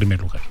que va en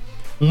primer lugar.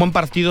 Un buen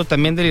partido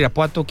también del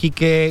Irapuato,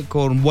 Quique,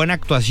 con buena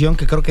actuación,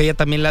 que creo que ella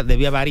también la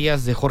debía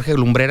varias, de Jorge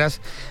Lumbreras.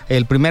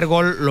 El primer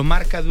gol lo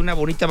marca de una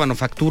bonita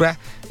manufactura,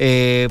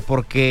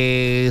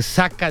 porque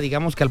saca,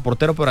 digamos que al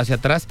portero por hacia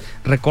atrás,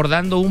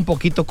 recordando un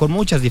poquito, con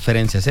muchas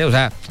diferencias, o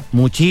sea,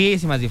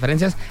 muchísimas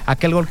diferencias,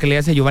 aquel gol que le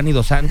hace Giovanni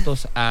Dos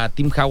Santos a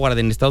Tim Howard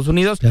en Estados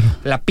Unidos, claro.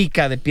 La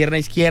pica de pierna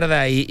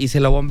izquierda y se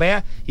lo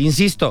bombea.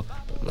 Insisto,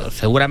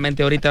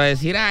 seguramente ahorita va a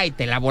decir, ay,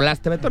 te la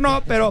volaste, Beto.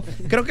 No, pero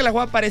creo que la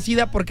jugada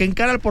parecida, porque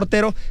encara al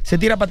portero, se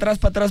tira para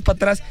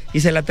atrás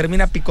y se la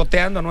termina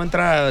picoteando, no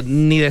entra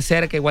ni de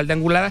cerca, igual de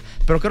angulada,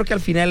 pero creo que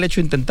al final el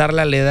hecho de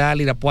intentarla le da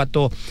al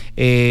Irapuato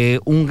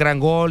un gran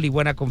gol y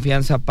buena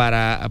confianza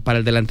para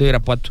el delantero de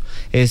Irapuato.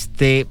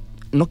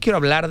 No quiero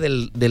hablar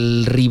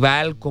del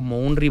rival como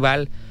un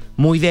rival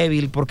muy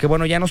débil, porque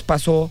bueno, ya nos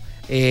pasó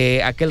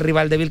aquel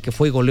rival débil que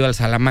fue y goleó al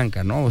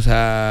Salamanca, ¿no? O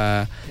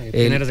sea,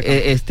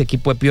 este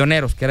equipo de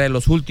Pioneros, que era de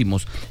los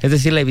últimos. Es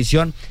decir, la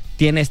división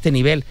tiene este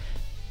nivel.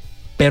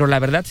 Pero la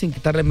verdad, sin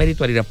quitarle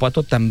mérito al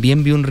Irapuato,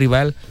 también vi un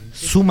rival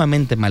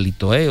sumamente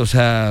malito, O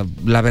sea,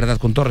 la verdad,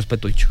 con todo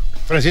respeto dicho.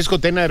 Francisco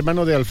Tena,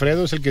 hermano de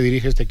Alfredo, es el que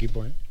dirige este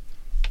equipo,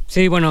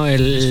 Sí, bueno,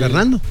 Luis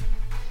Fernando.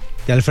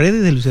 De Alfredo y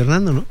de Luis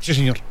Fernando, ¿no? Sí,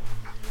 señor.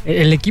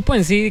 El equipo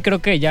en sí,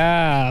 creo que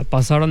ya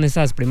pasaron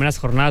esas primeras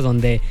jornadas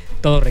donde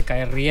todo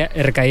recaía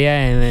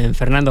en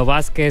Fernando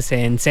Vázquez,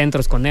 en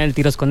centros con él,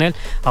 tiros con él.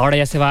 Ahora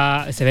ya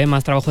se ve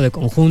más trabajo de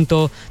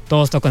conjunto,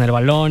 todos tocan el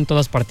balón,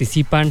 todos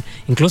participan.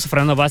 Incluso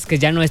Fernando Vázquez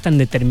ya no es tan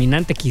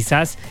determinante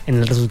quizás en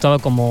el resultado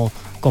como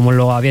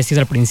lo había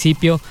sido al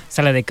principio.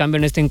 Sale de cambio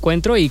en este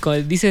encuentro y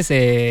dices,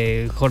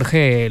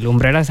 Jorge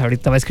Lumbreras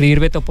ahorita va a escribir,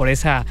 Beto, por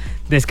esa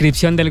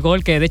descripción del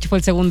gol, que de hecho fue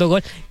el segundo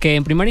gol, que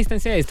en primera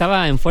instancia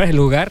estaba en fuera de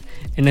lugar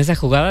en esa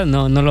jugada,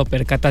 no lo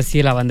percata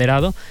así el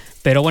abanderado.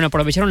 Pero bueno,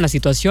 aprovecharon la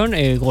situación,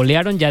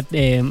 golearon, ya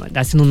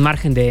hacen un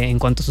margen en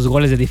cuanto a sus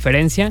goles de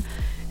diferencia.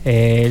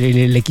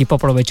 El equipo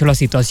aprovechó la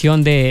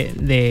situación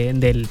también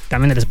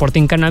del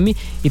Sporting Canami,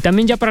 y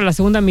también ya para la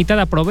segunda mitad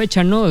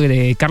aprovecha, ¿no?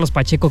 De Carlos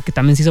Pacheco, que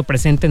también se hizo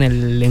presente en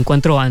el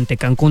encuentro ante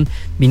Cancún,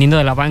 viniendo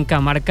de la banca,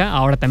 marca,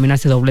 ahora también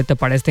hace doblete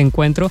para este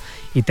encuentro,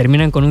 y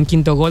terminan con un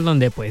quinto gol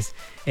donde pues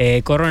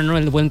coronan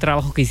el buen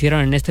trabajo que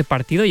hicieron en este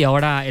partido. Y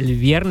ahora el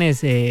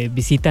viernes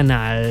visitan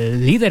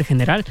al líder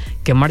general,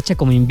 que marcha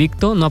como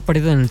invicto, no ha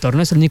perdido en el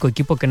torneo, es el único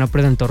equipo que no ha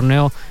perdido en el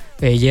torneo.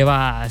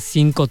 Lleva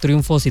 5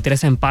 triunfos y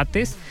 3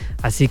 empates,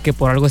 así que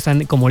por algo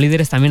están como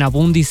líderes. También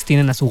Abundis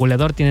tienen a su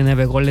goleador, tiene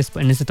 9 goles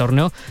en este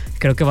torneo.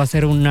 Creo que va a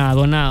ser una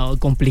aduana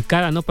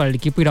complicada, ¿no? Para el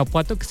equipo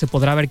Irapuato, que se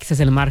podrá ver quizás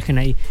el margen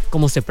ahí,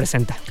 cómo se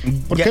presenta.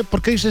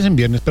 ¿Por qué dices en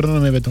viernes?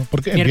 Perdóname, Beto.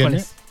 ¿Por qué en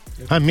viernes?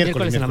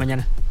 Miércoles en la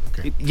mañana.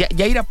 Okay.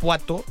 Ya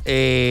Irapuato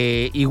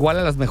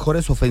iguala las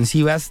mejores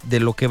ofensivas de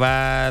lo que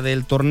va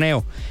del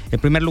torneo. En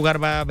primer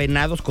lugar va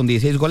Venados con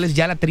 16 goles.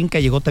 Ya la Trinca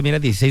llegó también a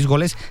 16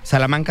 goles.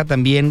 Salamanca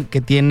también,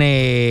 que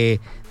tiene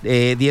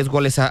 10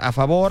 goles a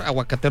favor.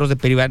 Aguacateros de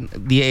Peribán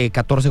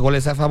 14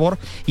 goles a favor.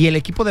 Y el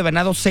equipo de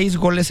Venados 6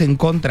 goles en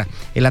contra.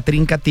 La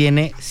Trinca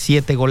tiene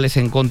 7 goles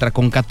en contra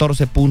con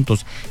 14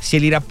 puntos. Si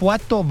el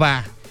Irapuato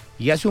va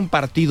y hace un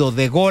partido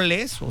de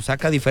goles, o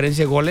saca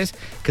diferencia de goles,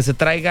 que se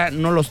traiga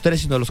no los 3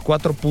 sino los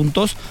 4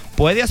 puntos,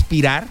 puede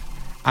aspirar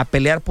a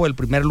pelear por el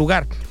primer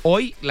lugar.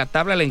 Hoy la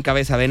tabla la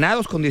encabeza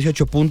Venados con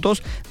 18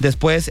 puntos,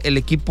 después el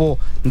equipo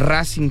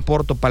Racing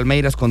Porto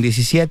Palmeiras con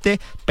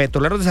 17,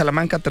 Petroleros de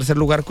Salamanca tercer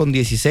lugar con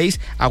 16,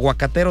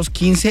 Aguacateros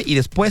 15 y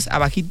después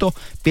abajito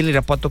Piel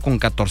Irapuato con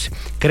 14.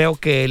 Creo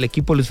que el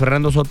equipo Luis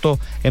Fernando Soto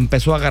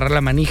empezó a agarrar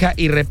la manija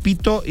y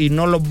repito, y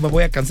no me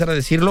voy a cansar de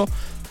decirlo,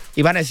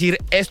 y van a decir,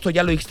 esto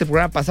ya lo dijiste el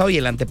programa pasado y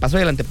el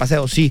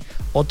antepasado. Sí,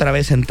 otra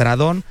vez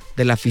entradón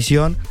de la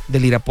afición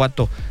del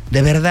Irapuato.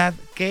 De verdad,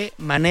 qué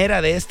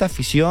manera de esta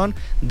afición,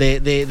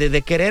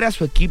 de querer a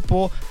su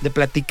equipo, de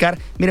platicar.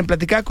 Miren,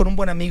 platicaba con un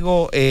buen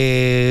amigo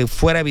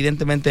fuera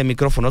evidentemente de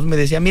micrófonos. Me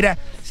decía, mira,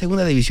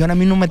 segunda división a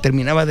mí no me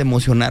terminaba de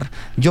emocionar.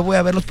 Yo voy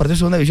a ver los partidos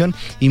de segunda división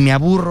y me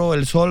aburro,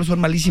 el sol, son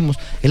malísimos.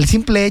 El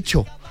simple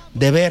hecho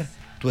de ver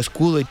tu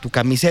escudo y tu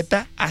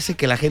camiseta hace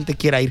que la gente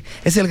quiera ir.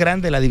 Es el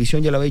grande de la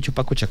división, ya lo había dicho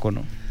Paco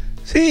Chacono.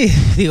 Sí,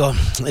 digo,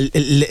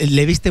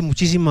 le viste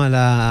muchísimo a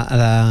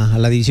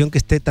la división que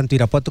esté tanto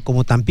Irapuato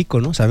como Tampico,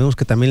 ¿no? Sabemos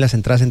que también las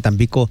entradas en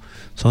Tampico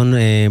son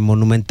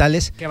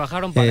monumentales. Que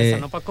bajaron para eso,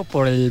 ¿no, Paco?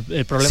 Por el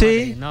problema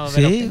sí,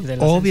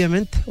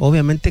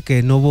 obviamente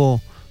que no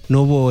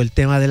hubo el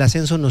tema del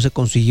ascenso, no se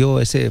consiguió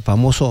la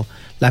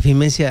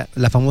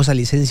famosa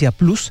licencia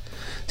plus,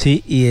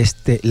 sí, y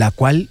la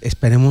cual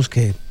esperemos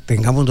que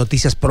tengamos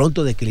noticias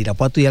pronto de que el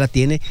Irapuato ya la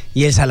tiene,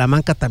 y el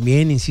Salamanca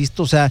también,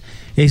 insisto, o sea,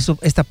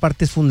 esta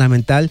parte es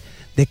fundamental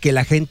de que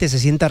la gente se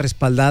sienta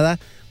respaldada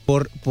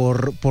por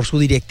su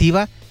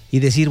directiva y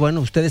decir,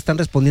 bueno, ustedes están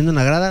respondiendo en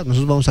la grada,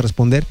 nosotros vamos a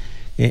responder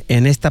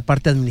en esta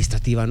parte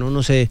administrativa, ¿no?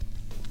 No sé,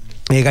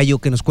 Gallo,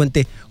 que nos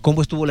cuente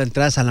cómo estuvo la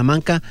entrada a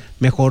Salamanca,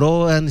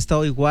 mejoró, han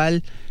estado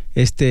igual,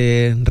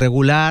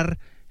 regular.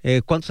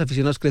 ¿Cuántos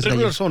aficionados crees que hay?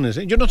 Yo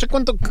no sé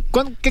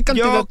qué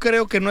cantidad. Yo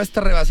creo que no está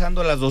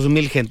rebasando las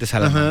 2,000 gentes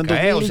Salamanca.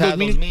 Ajá,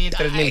 2,000,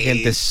 3,000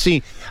 gentes.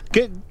 Sí.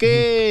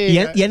 ¿Y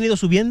han ido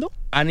subiendo?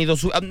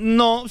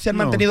 No, se han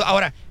mantenido.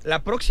 Ahora,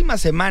 la próxima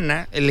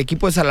semana, el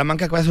equipo de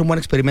Salamanca, que va a hacer un buen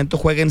experimento,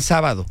 juega en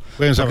sábado.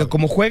 Porque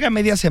como juega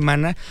media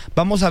semana,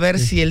 vamos a ver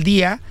si el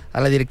día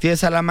a la directiva de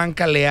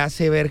Salamanca le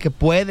hace ver que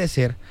puede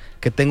ser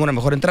que tenga una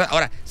mejor entrada.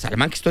 Ahora,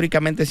 Salamanca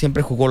históricamente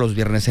siempre jugó los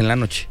viernes en la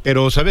noche.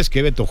 Pero ¿sabes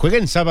qué, Beto? Juega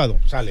en sábado,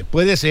 sale.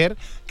 Puede ser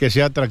que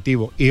sea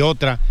atractivo. Y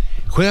otra,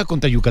 juega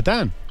contra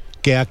Yucatán,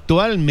 que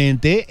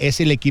actualmente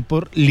es el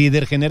equipo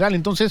líder general.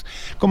 Entonces,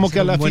 como que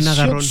a la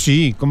afición,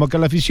 sí, como que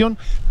a la afición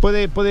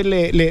le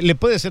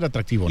puede ser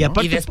atractivo,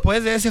 ¿no? Y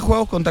después de ese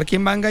juego, ¿contra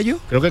quién van, Gallo?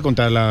 Creo que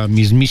contra la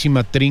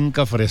mismísima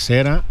Trinca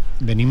Fresera.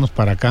 Venimos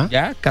para acá.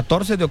 Ya,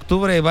 14 de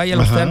octubre, vaya,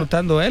 lo está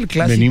anotando el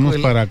clásico. Venimos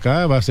para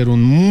acá, va a ser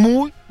un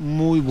muy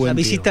buen la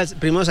visita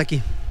primero es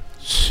aquí.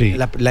 Sí.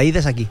 La ida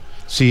es aquí.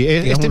 Sí,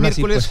 este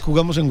miércoles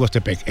jugamos en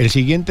Huastepec. El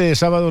siguiente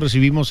sábado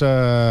recibimos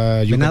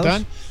a Yucatán.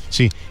 ¿Venados?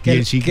 Sí. Y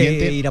el siguiente.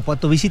 Que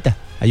Irapuato visita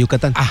a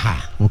Yucatán.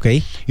 Ajá. Ok.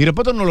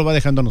 Irapuato nos lo va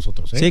dejando a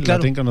nosotros, ¿eh? Sí, claro.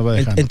 La Trinca nos va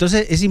dejando.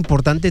 Entonces es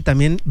importante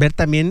también ver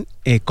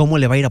cómo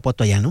le va a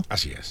Irapuato allá, ¿no?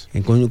 Así es.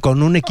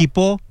 Con un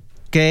equipo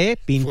que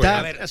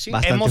pinta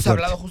bastante hemos fuerte.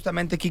 hablado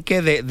justamente,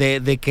 Quique,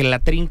 de que la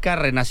trinca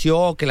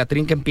renació, que la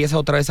trinca empieza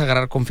otra vez a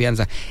agarrar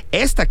confianza.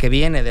 Esta que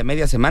viene de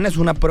media semana es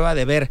una prueba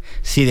de ver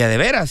si de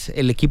veras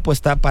el equipo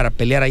está para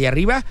pelear ahí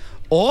arriba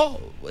o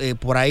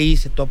por ahí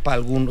se topa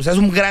algún... O sea, es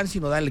un gran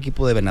sinodal el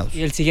equipo de Venados.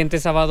 Y el siguiente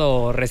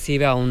sábado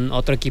recibe a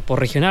otro equipo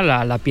regional,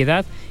 a La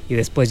Piedad, y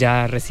después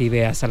ya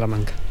recibe a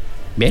Salamanca.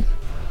 Bien,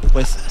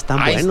 pues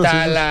ahí buenos,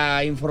 está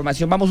la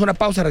información. Vamos a una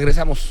pausa,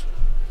 regresamos.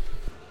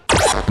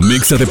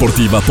 Mexa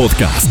Deportiva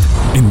Podcast.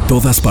 En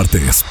todas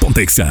partes,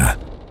 Pontexa.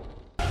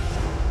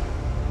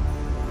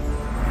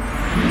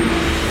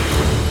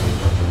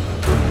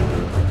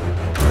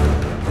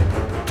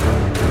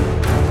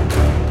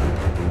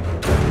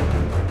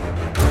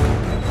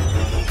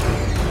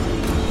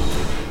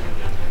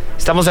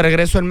 Estamos de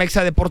regreso en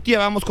Mexa Deportiva.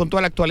 Vamos con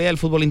toda la actualidad del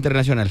fútbol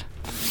internacional.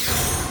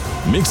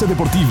 Mexa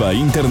Deportiva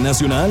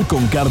Internacional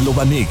con Carlo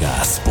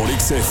Vanegas por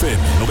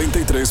XFM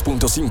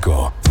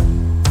 93.5.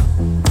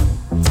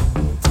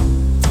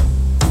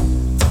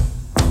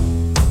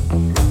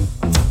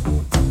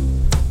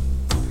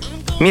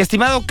 Mi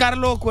estimado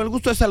Carlo, con el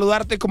gusto de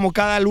saludarte como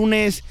cada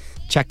lunes.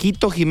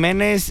 Chaquito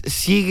Jiménez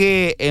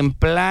sigue en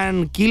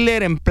plan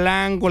killer, en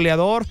plan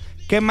goleador.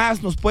 ¿Qué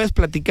más nos puedes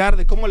platicar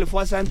de cómo le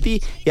fue a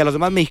Santi y a los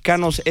demás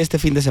mexicanos este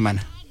fin de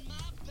semana?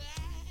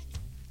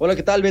 Hola,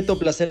 ¿qué tal, Beto?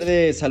 Placer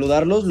de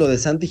saludarlos. Lo de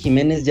Santi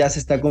Jiménez ya se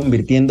está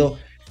convirtiendo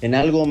en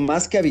algo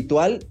más que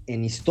habitual,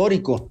 en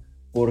histórico,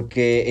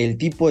 porque el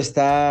tipo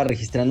está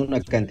registrando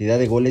una cantidad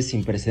de goles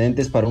sin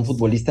precedentes para un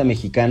futbolista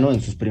mexicano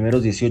en sus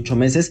primeros 18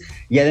 meses,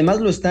 y además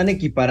lo están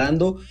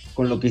equiparando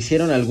con lo que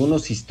hicieron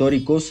algunos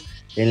históricos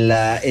en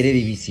la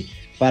Eredivisie.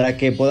 Para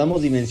que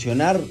podamos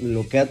dimensionar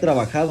lo que ha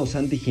trabajado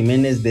Santi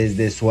Jiménez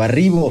desde su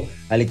arribo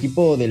al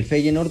equipo del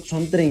Feyenoord,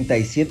 son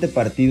 37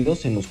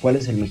 partidos en los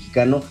cuales el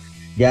mexicano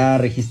ya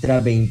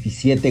registra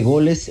 27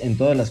 goles en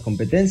todas las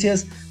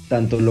competencias,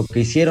 tanto lo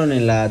que hicieron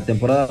en la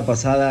temporada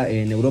pasada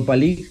en Europa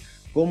League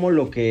como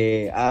lo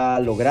que ha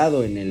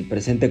logrado en el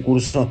presente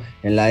curso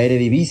en la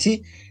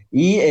Eredivisie.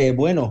 Y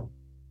bueno,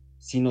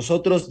 si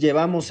nosotros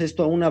llevamos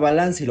esto a una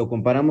balanza y lo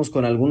comparamos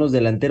con algunos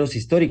delanteros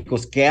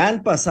históricos que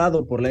han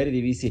pasado por la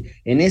Eredivisie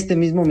en este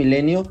mismo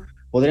milenio,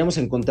 podríamos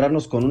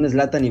encontrarnos con un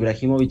Zlatan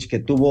Ibrahimovic que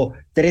tuvo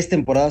 3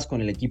 temporadas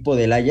con el equipo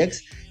del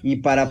Ajax, y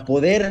para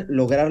poder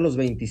lograr los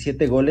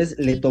 27 goles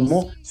le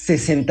tomó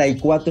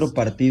 64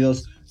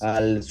 partidos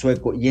al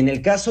sueco. Y en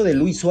el caso de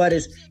Luis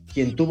Suárez,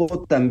 quien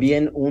tuvo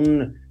también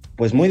un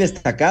pues muy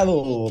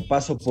destacado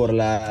paso por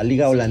la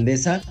liga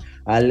holandesa,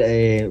 al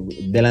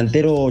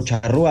delantero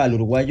charrúa, al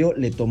uruguayo,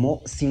 le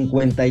tomó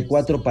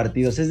 54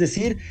 partidos, es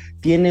decir,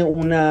 tiene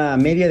una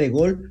media de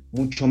gol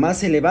mucho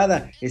más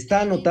elevada,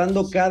 está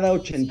anotando cada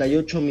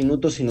 88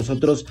 minutos si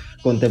nosotros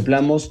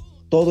contemplamos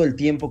todo el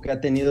tiempo que ha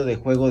tenido de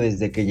juego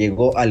desde que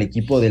llegó al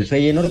equipo del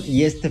Feyenoord,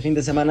 y este fin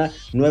de semana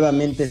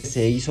nuevamente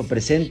se hizo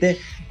presente.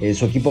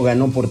 Su equipo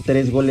ganó por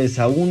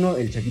 3-1,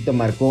 el Chaquito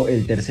marcó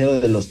el tercero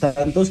de los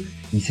tantos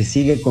y se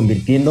sigue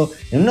convirtiendo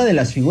en una de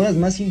las figuras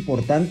más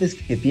importantes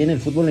que tiene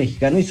el fútbol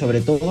mexicano, y sobre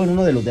todo en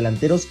uno de los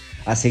delanteros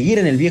a seguir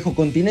en el viejo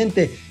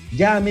continente.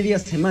 Ya a media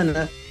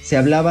semana se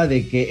hablaba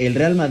de que el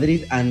Real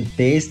Madrid,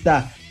 ante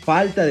esta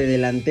falta de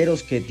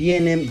delanteros que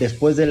tienen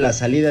después de la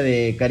salida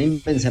de Karim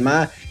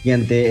Benzema y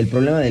ante el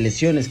problema de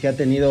lesiones que ha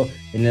tenido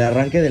en el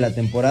arranque de la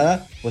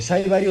temporada, pues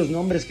hay varios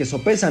nombres que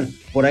sopesan.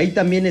 Por ahí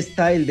también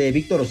está el de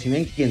Víctor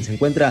Osimhen, quien se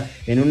encuentra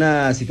en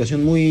una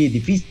situación muy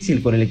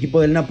difícil con el equipo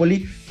del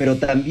Napoli, pero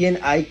también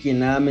hay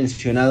quien ha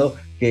mencionado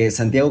que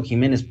Santiago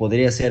Jiménez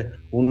podría ser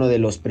uno de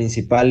los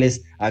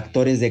principales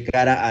actores de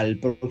cara al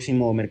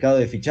próximo mercado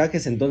de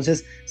fichajes.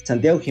 Entonces,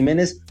 Santiago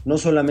Jiménez no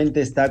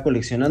solamente está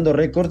coleccionando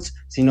récords,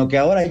 sino que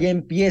ahora ya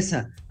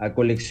empieza a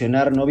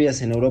coleccionar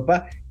novias en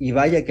Europa, y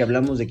vaya que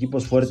hablamos de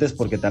equipos fuertes,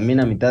 porque también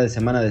a mitad de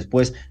semana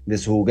después de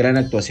su gran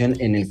actuación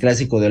en el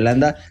Clásico de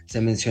Holanda,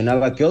 se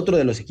mencionaba que otro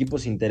de los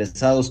equipos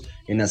interesados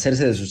en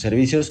hacerse de sus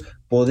servicios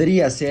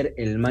podría ser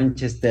el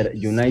Manchester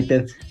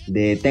United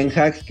de Ten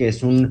Hag, que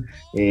es un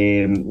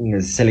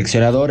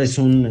seleccionador, es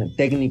un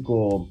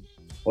técnico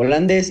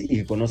holandés y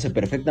que conoce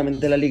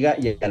perfectamente la liga,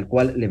 y al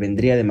cual le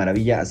vendría de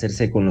maravilla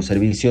hacerse con los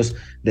servicios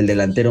del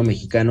delantero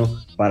mexicano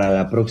para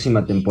la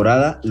próxima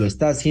temporada. Lo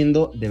está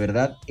haciendo de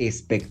verdad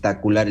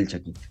espectacular el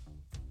Chaquito.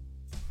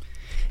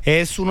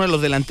 Es uno de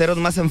los delanteros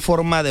más en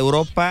forma de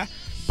Europa.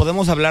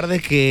 Podemos hablar de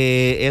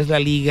que es la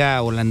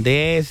liga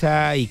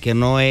holandesa y que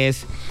no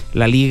es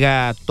la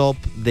liga top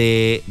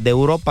de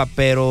Europa,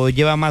 pero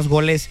lleva más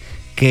goles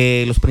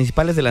que los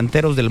principales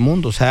delanteros del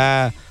mundo. O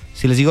sea,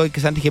 si les digo hoy que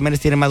Santi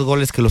Jiménez tiene más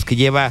goles que los que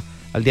lleva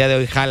al día de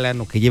hoy Haaland,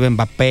 o que lleva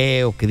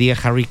Mbappé, o que diga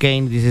Harry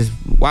Kane, dices,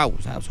 wow,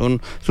 o sea,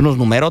 son unos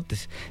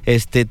numerotes.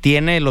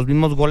 Tiene los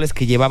mismos goles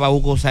que llevaba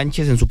Hugo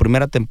Sánchez en su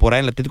primera temporada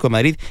en el Atlético de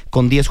Madrid,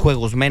 con 10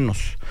 juegos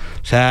menos.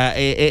 O sea,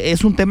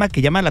 es un tema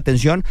que llama la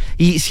atención,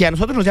 y si a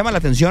nosotros nos llama la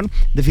atención,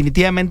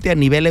 definitivamente a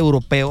nivel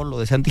europeo, lo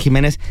de Santi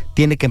Jiménez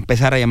tiene que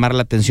empezar a llamar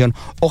la atención.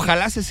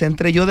 Ojalá se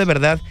centre. Yo de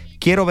verdad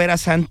quiero ver a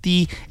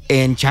Santi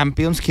en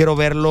Champions, quiero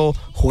verlo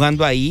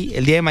jugando ahí.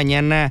 El día de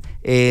mañana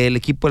el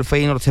equipo del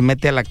Feyenoord se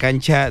mete a la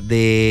cancha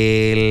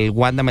del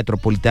Wanda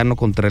Metropolitano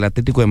contra el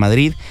Atlético de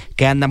Madrid,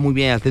 que anda muy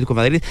bien el Atlético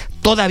de Madrid.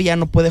 Todavía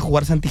no puede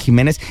jugar Santi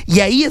Jiménez,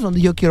 y ahí es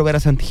donde yo quiero ver a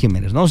Santi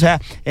Jiménez, ¿no? O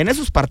sea, en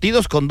esos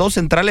partidos con dos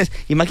centrales,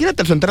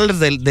 imagínate los centrales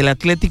del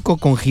Atlético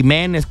con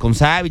Jiménez, con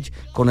Savic,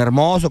 con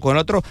Hermoso, con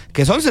el otro,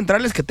 que son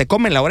centrales que te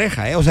comen la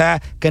oreja, o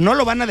sea, que no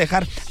lo van a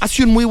dejar.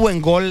 Hace un muy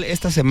buen gol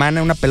esta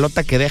semana, una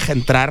pelota que deja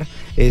entrar.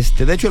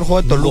 De hecho, el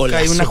juego de Toluca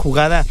Golazo. hay una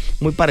jugada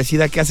muy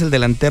parecida que hace el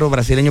delantero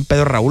brasileño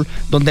Pedro Raúl,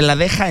 donde la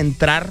deja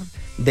entrar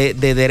de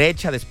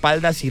derecha, de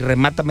espaldas, y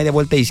remata media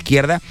vuelta de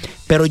izquierda.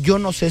 Pero yo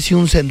no sé si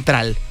un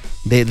central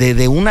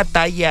de una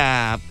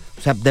talla,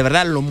 o sea, de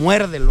verdad lo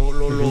muerde,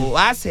 lo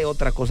hace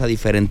otra cosa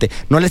diferente.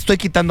 No le estoy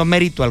quitando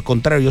mérito, al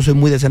contrario, yo soy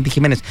muy de Santi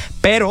Jiménez,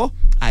 pero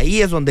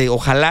ahí es donde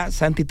ojalá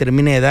Santi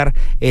termine de dar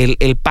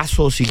el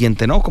paso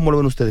siguiente, ¿no? ¿Cómo lo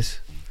ven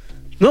ustedes?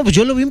 No, pues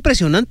yo lo veo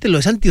impresionante lo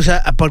de Santi, o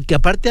sea, porque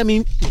aparte a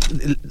mí,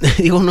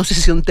 digo, no sé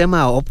si es un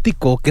tema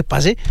óptico o qué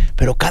pase,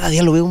 pero cada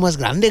día lo veo más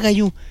grande,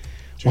 Gallo.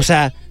 Sí. O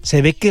sea,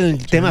 se ve que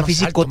el tema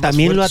físico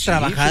también lo ha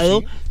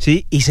trabajado,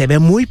 sí, y se ve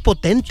muy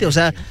potente, o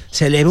sea,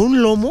 se le ve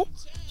un lomo,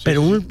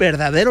 pero un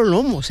verdadero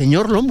lomo,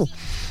 señor lomo,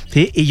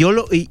 sí, y yo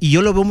lo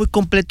veo muy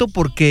completo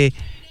porque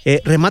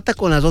remata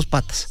con las dos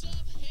patas,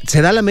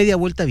 se da la media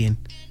vuelta bien,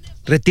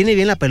 retiene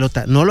bien la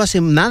pelota, no lo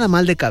hace nada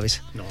mal de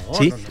cabeza,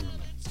 ¿sí? No.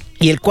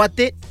 Y el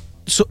cuate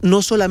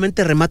no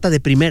solamente remata de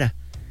primera,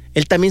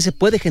 él también se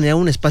puede generar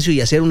un espacio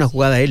y hacer una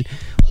jugada él.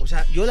 O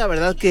sea, yo la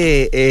verdad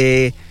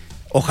que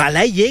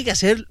ojalá llegue a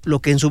hacer lo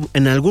que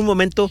en algún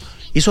momento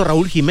hizo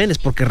Raúl Jiménez,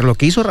 porque lo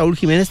que hizo Raúl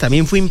Jiménez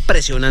también fue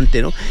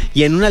impresionante, ¿no?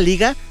 Y en una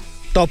liga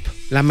top,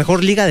 la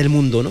mejor liga del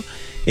mundo, ¿no?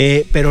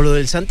 Pero lo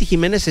del Santi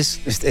Jiménez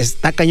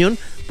está cañón,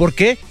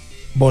 porque,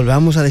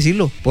 volvamos a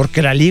decirlo,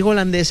 porque la liga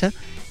holandesa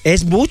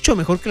es mucho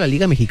mejor que la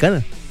liga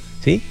mexicana,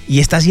 ¿sí? Y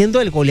está siendo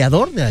el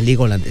goleador de la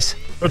liga holandesa.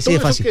 Pero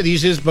todo eso que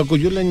dices, Paco,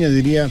 yo le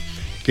añadiría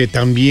que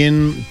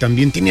también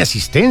tiene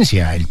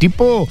asistencia. El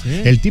tipo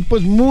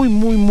es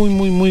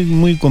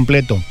muy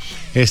completo.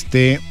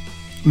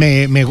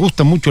 Me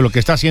gusta mucho lo que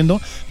está haciendo,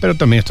 pero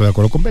también estoy de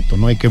acuerdo con Beto,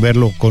 no hay que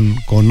verlo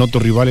con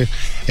otros rivales.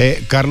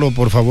 Carlos,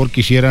 por favor,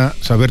 quisiera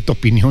saber tu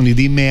opinión y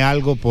dime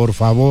algo, por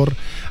favor,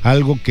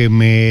 algo que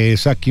me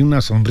saque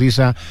una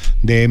sonrisa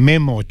de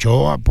Memo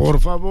Ochoa,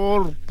 por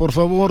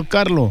favor,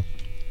 Carlos.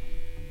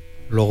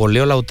 Lo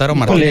goleó Lautaro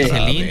Martínez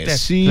el Inter.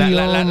 Sí,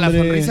 la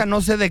sonrisa, no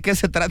sé de qué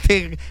se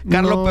trate,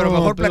 Carlos, pero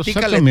mejor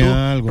platícale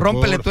tú.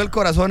 Rómpele tú el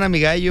corazón a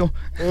mi gallo.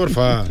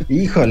 Porfa.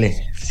 Híjole,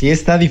 sí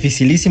está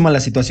dificilísima la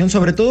situación,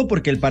 sobre todo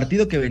porque el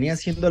partido que venía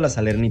haciendo la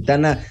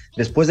Salernitana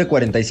después de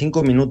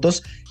 45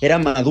 minutos era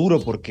maduro,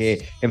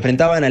 porque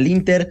enfrentaban al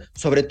Inter,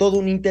 sobre todo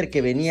un Inter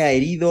que venía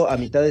herido, a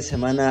mitad de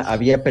semana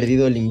había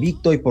perdido el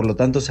invicto y por lo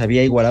tanto se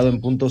había igualado en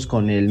puntos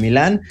con el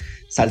Milán.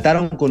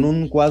 Saltaron con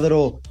un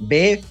cuadro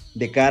B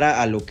de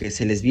cara a lo que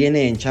se les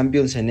viene en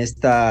Champions en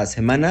esta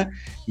semana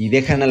y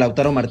dejan a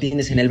Lautaro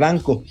Martínez en el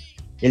banco.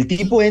 El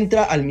tipo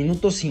entra al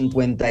minuto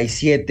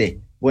 57.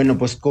 Bueno,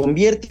 pues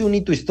convierte un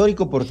hito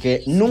histórico,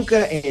 porque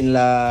nunca en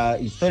la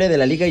historia de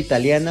la liga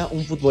italiana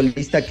un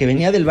futbolista que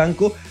venía del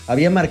banco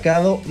había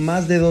marcado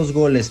más de 2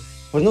 goles.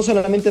 Pues no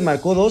solamente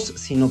marcó 2,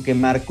 sino que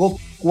marcó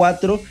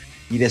 4.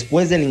 Y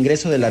después del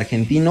ingreso del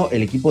argentino,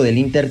 el equipo del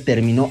Inter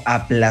terminó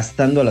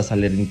aplastando a la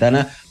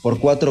Salernitana por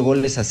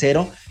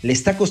 4-0. Le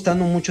está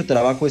costando mucho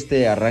trabajo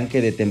este arranque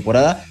de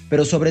temporada,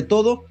 pero sobre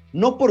todo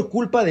no por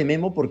culpa de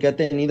Memo, porque ha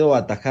tenido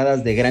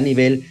atajadas de gran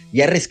nivel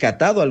y ha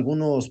rescatado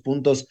algunos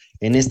puntos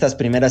en estas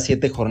primeras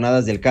 7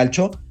 jornadas del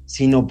calcio,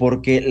 sino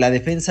porque la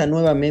defensa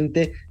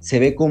nuevamente se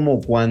ve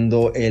como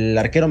cuando el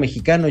arquero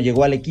mexicano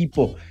llegó al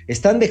equipo.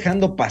 Están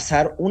dejando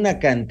pasar una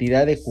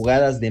cantidad de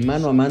jugadas de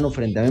mano a mano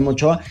frente a Memo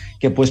Ochoa,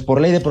 que pues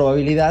por ley de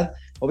probabilidad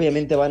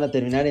obviamente van a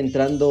terminar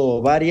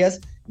entrando varias,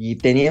 y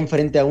tenía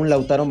enfrente a un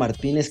Lautaro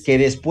Martínez que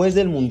después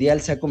del Mundial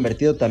se ha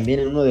convertido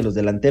también en uno de los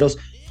delanteros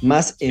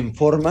más en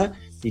forma,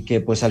 y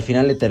que pues al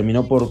final le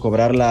terminó por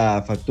cobrar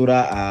la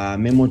factura a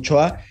Memo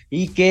Ochoa,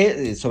 y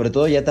que sobre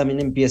todo ya también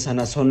empiezan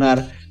a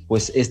sonar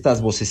pues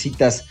estas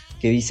vocecitas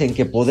que dicen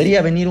que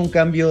podría venir un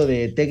cambio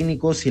de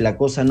técnico si la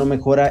cosa no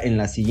mejora en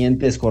las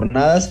siguientes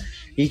jornadas,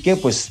 y que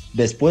pues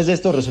después de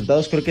estos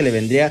resultados creo que le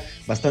vendría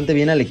bastante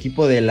bien al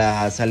equipo de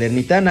la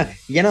Salernitana.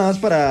 Y ya nada más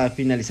para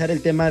finalizar el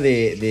tema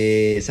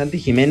de Santi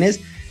Jiménez,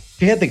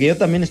 fíjate que yo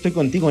también estoy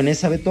contigo en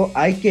esa, Beto,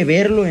 hay que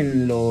verlo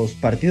en los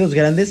partidos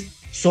grandes,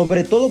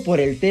 sobre todo por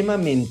el tema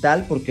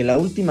mental, porque la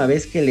última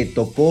vez que le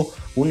tocó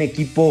un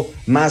equipo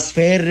más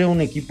férreo,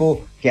 un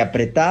equipo que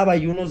apretaba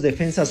y unos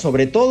defensas,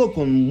 sobre todo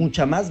con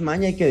mucha más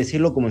maña, hay que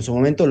decirlo, como en su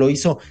momento lo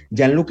hizo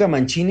Gianluca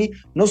Mancini,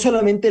 no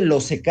solamente lo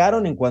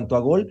secaron en cuanto a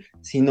gol,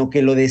 sino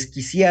que lo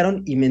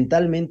desquiciaron, y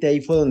mentalmente ahí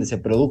fue donde se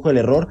produjo el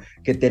error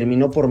que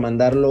terminó por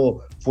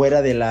mandarlo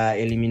fuera de la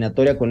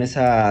eliminatoria con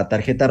esa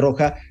tarjeta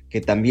roja, que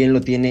también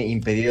lo tiene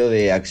impedido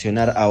de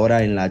accionar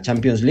ahora en la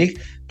Champions League.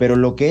 Pero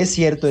lo que es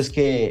cierto es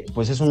que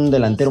pues es un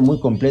delantero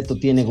muy completo,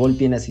 tiene gol,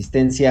 tiene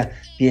asistencia,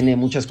 tiene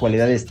muchas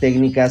cualidades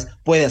técnicas,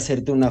 puede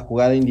hacerte una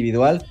jugada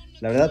individual,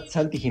 la verdad,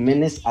 Santi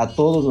Jiménez a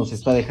todos nos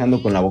está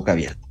dejando con la boca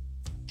abierta.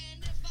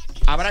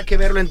 Habrá que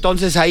verlo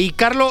entonces ahí.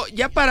 Carlos,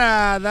 ya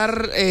para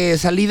dar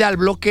salida al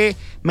bloque,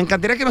 me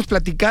encantaría que nos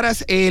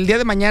platicaras. El día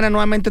de mañana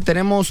nuevamente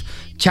tenemos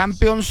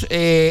Champions.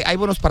 Hay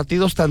buenos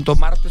partidos tanto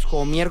martes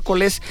como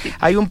miércoles.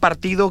 Hay un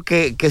partido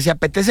que se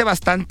apetece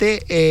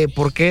bastante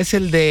porque es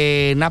el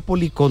de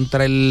Napoli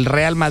contra el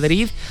Real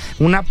Madrid.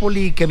 Un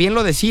Napoli que bien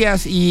lo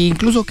decías, e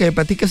incluso que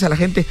platiques a la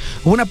gente.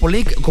 Hubo una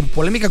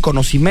polémica con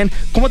Osimhen.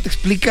 ¿Cómo te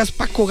explicas,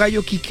 Paco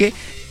Gallo, Quique,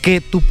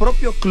 que tu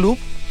propio club,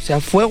 o sea,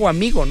 fuego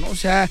amigo, ¿no? O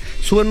sea,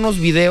 suben unos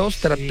videos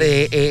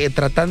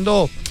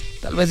tratando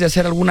tal vez de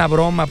hacer alguna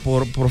broma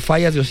por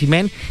fallas de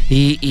Osimhen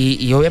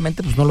y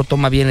obviamente pues no lo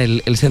toma bien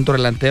el centro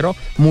delantero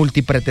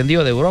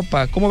multipretendido de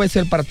Europa. ¿Cómo ves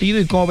el partido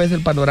y cómo ves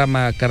el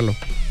panorama, Carlos?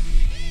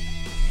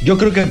 Yo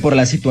creo que por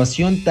la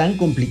situación tan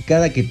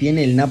complicada que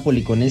tiene el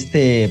Napoli con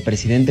este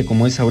presidente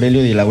como es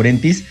Aurelio De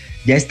Laurentiis,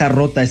 ya está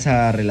rota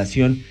esa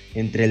relación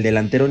entre el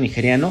delantero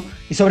nigeriano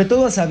y sobre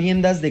todo a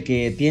sabiendas de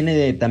que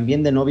tiene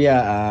también de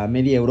novia a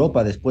media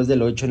Europa después de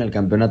lo hecho en el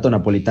campeonato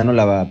napolitano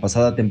la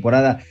pasada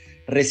temporada.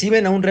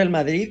 Reciben a un Real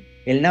Madrid,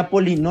 el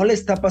Napoli no le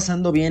está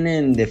pasando bien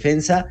en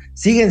defensa,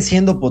 siguen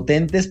siendo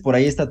potentes, por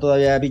ahí está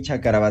todavía Vicha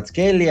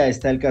Kvaratskhelia,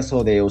 está el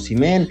caso de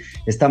Osimhen,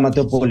 está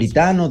Matteo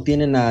Politano,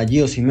 tienen a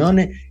Gio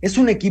Simeone, es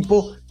un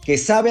equipo que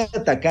sabe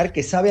atacar,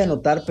 que sabe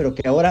anotar, pero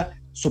que ahora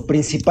su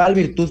principal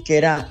virtud, que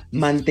era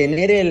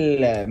mantener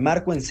el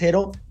marco en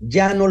cero,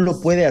 ya no lo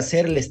puede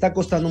hacer, le está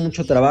costando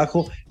mucho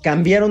trabajo,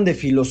 cambiaron de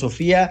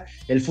filosofía,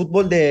 el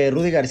fútbol de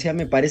Rudy García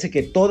me parece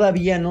que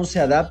todavía no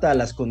se adapta a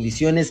las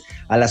condiciones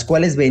a las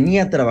cuales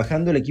venía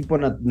trabajando el equipo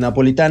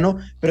napolitano,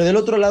 pero del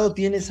otro lado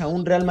tienes a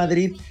un Real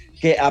Madrid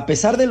que a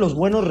pesar de los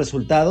buenos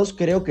resultados,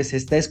 creo que se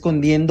está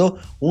escondiendo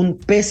un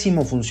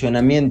pésimo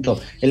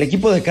funcionamiento. El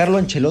equipo de Carlo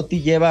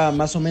Ancelotti lleva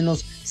más o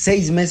menos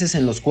 6 meses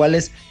en los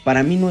cuales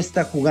para mí no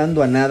está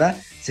jugando a nada,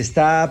 se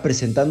está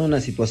presentando una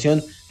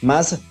situación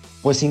más,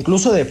 pues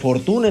incluso de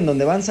fortuna, en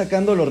donde van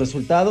sacando los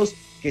resultados,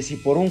 que si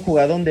por un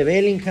jugadón de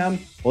Bellingham,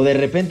 o de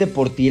repente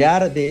por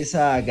tirar de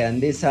esa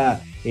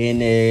grandeza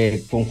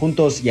en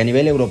conjuntos y a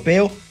nivel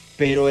europeo,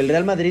 pero el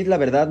Real Madrid la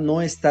verdad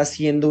no está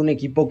siendo un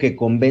equipo que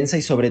convenza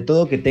y sobre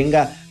todo que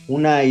tenga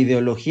una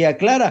ideología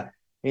clara.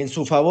 En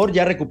su favor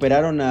ya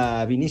recuperaron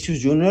a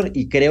Vinicius Junior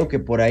y creo que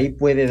por ahí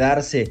puede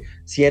darse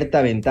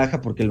cierta ventaja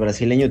porque el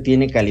brasileño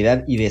tiene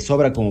calidad y de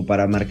sobra como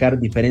para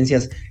marcar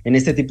diferencias en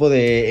este tipo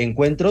de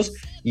encuentros.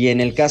 Y en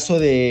el caso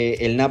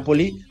del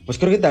Napoli, pues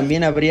creo que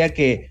también habría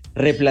que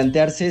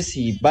replantearse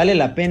si vale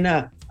la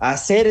pena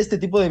hacer este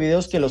tipo de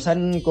videos que los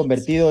han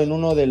convertido en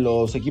uno de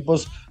los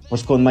equipos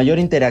pues con mayor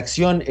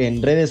interacción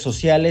en redes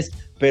sociales,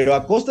 pero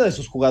a costa de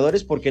sus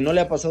jugadores, porque no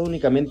le ha pasado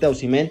únicamente a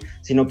Osimhen,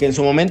 sino que en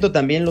su momento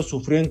también lo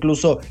sufrió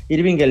incluso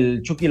Irving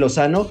el Chucky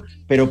Lozano,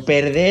 pero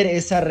perder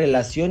esa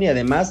relación y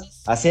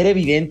además hacer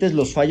evidentes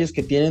los fallos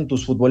que tienen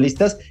tus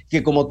futbolistas,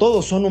 que como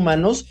todos son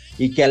humanos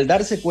y que al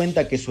darse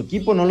cuenta que su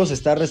equipo no los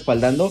está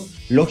respaldando,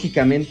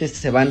 lógicamente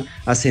se van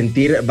a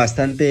sentir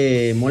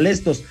bastante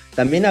molestos.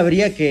 También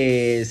habría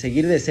que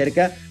seguir de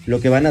cerca lo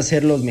que van a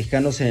hacer los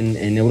mexicanos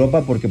en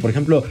Europa, porque por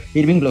ejemplo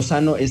Irving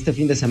Lozano este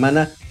fin de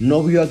semana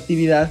no vio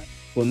actividad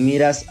con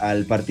miras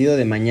al partido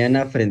de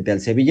mañana frente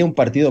al Sevilla, un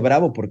partido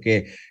bravo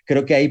porque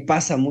creo que ahí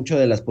pasa mucho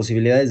de las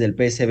posibilidades del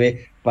PSV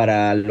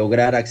para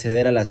lograr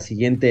acceder a la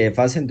siguiente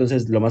fase,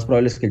 entonces lo más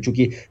probable es que el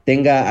Chucky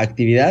tenga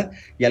actividad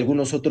y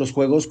algunos otros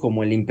juegos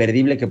como el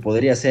imperdible que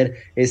podría ser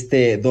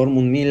este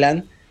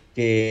Dortmund-Milan,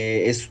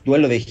 que es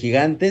duelo de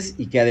gigantes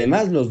y que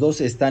además los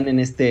dos están en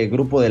este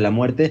grupo de la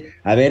muerte,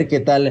 a ver qué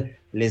tal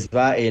les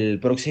va el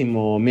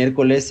próximo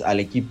miércoles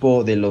al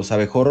equipo de los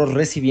abejorros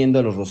recibiendo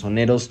a los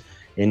rosoneros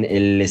en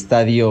el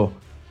estadio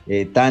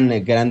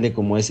tan grande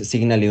como es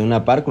Signal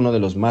Iduna Park, uno de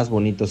los más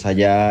bonitos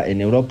allá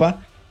en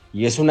Europa,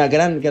 y es una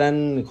gran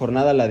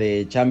jornada la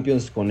de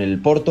Champions con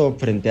el Porto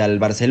frente al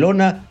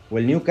Barcelona o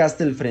el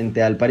Newcastle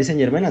frente al Paris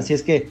Saint-Germain, así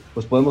es que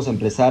pues podemos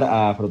empezar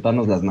a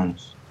frotarnos las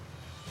manos.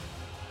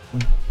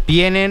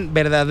 Vienen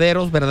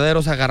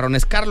verdaderos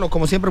agarrones. Carlos,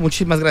 como siempre,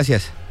 muchísimas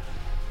gracias.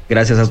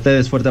 Gracias a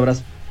ustedes, fuerte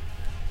abrazo.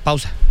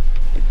 Pausa.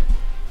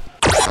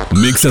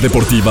 Mexa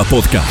Deportiva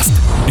Podcast.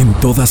 En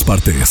todas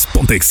partes,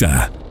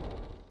 Pontexa.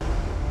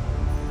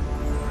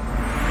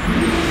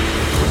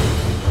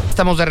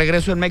 Estamos de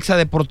regreso en Mexa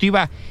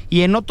Deportiva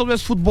y en No Todo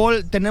es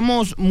Fútbol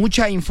tenemos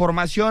mucha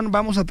información,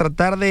 vamos a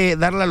tratar de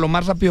darla lo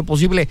más rápido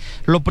posible.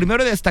 Lo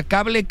primero y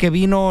destacable que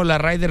vino la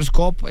Ryder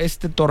Cup,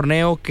 este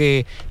torneo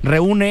que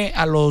reúne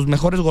a los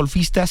mejores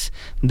golfistas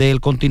del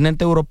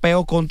continente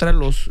europeo contra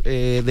los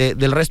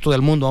del resto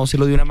del mundo, vamos a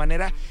decirlo de una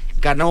manera.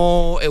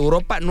 Ganó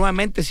Europa,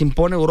 nuevamente se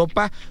impone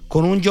Europa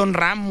con un Jon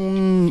Rahm,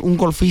 un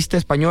golfista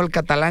español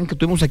catalán que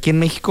tuvimos aquí en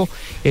México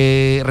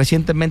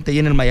recientemente y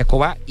en el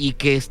Mayaková y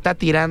que está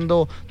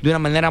tirando de una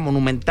manera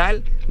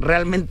monumental.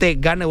 Realmente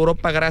gana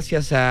Europa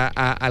gracias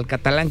al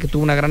catalán que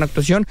tuvo una gran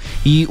actuación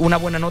y una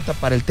buena nota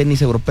para el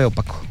tenis europeo,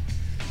 Paco.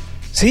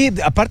 Sí,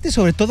 aparte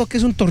sobre todo que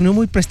es un torneo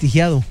muy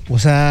prestigiado, o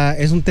sea,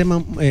 es un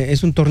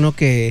torneo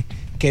que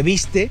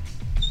viste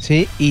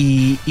Sí,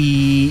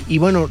 y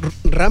bueno,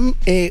 Ram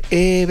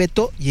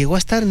Beto llegó a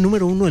estar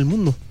número 1 del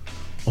mundo.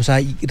 O sea,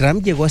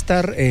 Ram llegó a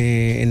estar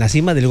en la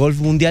cima del golf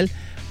mundial,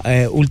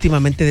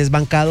 últimamente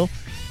desbancado.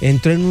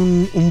 Entró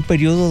en un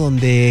periodo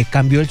donde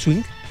cambió el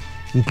swing.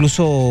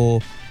 Incluso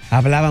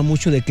hablaba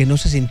mucho de que no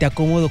se sentía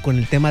cómodo con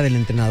el tema del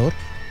entrenador,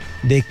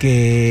 de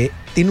que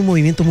tiene un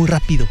movimiento muy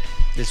rápido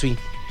del swing.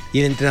 Y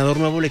el entrenador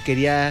nuevo le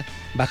quería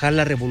bajar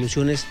las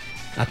revoluciones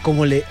a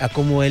cómo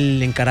él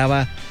le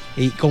encaraba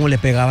y cómo le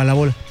pegaba la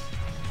bola.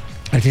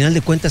 Al final de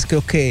cuentas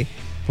creo que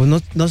pues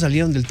no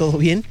salieron del todo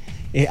bien.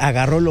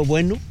 Agarró lo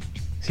bueno,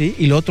 ¿sí?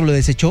 Y lo otro lo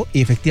desechó,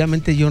 y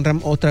efectivamente Jon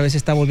Rahm otra vez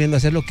está volviendo a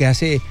hacer lo que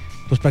hace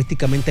pues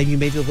prácticamente año y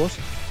medio, 2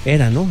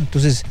 era, ¿no?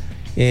 Entonces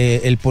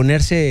el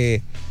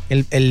ponerse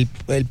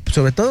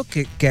sobre todo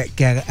que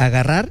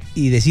agarrar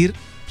y decir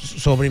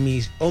sobre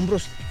mis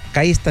hombros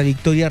recae esta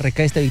victoria,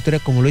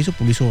 como lo hizo,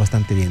 pues lo hizo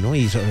bastante bien, ¿no?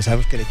 Y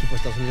sabemos que el equipo de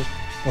Estados Unidos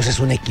pues es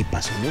un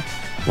equipazo,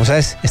 ¿no? O sea,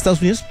 es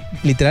Estados Unidos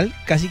literal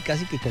casi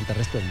que contra el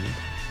resto del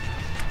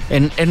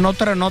mundo. En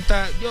otra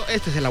nota, yo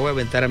se la voy a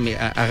aventar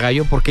a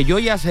Gallo, porque yo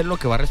ya sé lo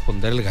que va a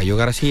responder el Gallo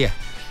García.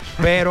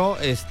 Pero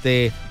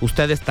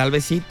ustedes tal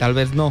vez sí, tal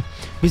vez no.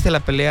 ¿Viste la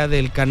pelea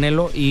del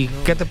Canelo y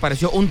qué te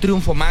pareció? Un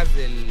triunfo más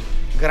del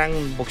gran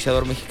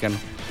boxeador mexicano.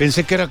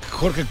 Pensé que era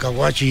Jorge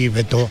Caguachi,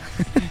 Beto.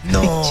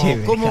 No,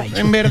 ¿cómo? Gallo.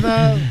 En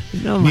verdad.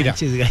 No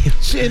manches, Gallo.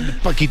 Sí,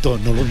 Paquito,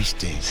 ¿no lo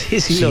viste?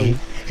 Sí, lo vi.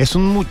 Es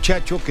un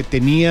muchacho que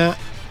tenía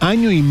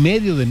año y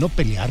medio de no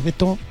pelear,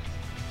 Beto.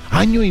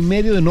 Año y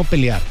medio de no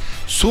pelear.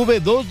 Sube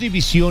 2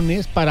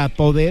 divisiones para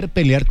poder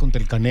pelear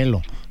contra el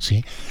Canelo,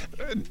 ¿sí?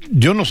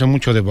 Yo no sé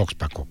mucho de box,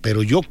 Paco,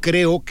 pero yo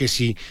creo que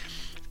si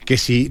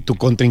tu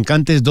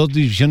contrincante es 2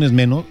 divisiones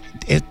menos,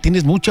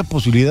 tienes mucha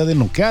posibilidad de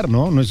noquear,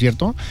 ¿no? ¿No es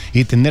cierto?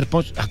 Y tener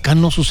acá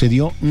no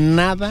sucedió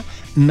nada.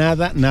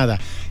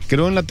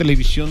 Creo en la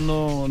televisión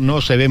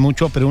no se ve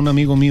mucho, pero un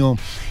amigo mío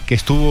que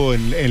estuvo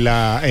en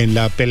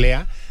la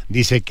pelea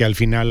dice que al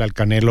final al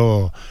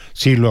Canelo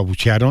sí lo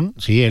abuchearon,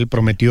 sí, él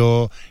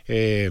prometió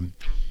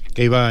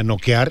que iba a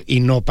noquear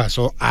y no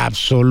pasó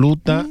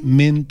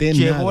absolutamente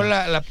nada. Llevó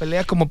la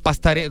pelea como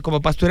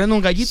pastoreando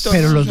un gallito.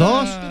 Pero los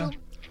dos.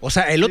 O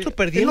sea, el otro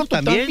perdiendo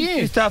también.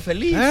 Estaba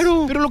feliz.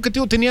 Claro. Pero lo que te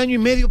digo, tenía año y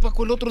medio,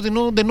 Paco, el otro de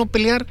no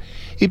pelear.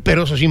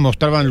 Pero eso sí,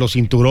 mostraban los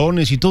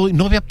cinturones y todo. Y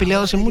no había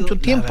peleado hace mucho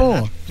tiempo.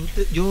 Verdad,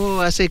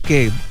 yo hace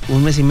que 1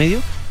 mes y medio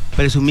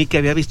presumí que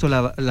había visto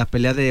la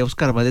pelea de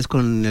Oscar Valdés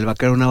con el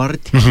vaquero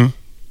Navarrete. Uh-huh.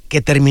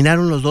 Que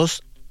terminaron los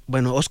dos.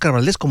 Bueno, Oscar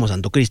Valdés como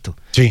Santo Cristo.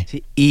 Sí.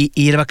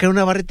 Y el vaquero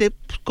Navarrete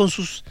pues, con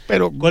sus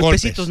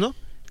golpecitos, ¿no?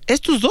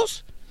 Estos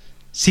dos,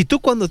 si tú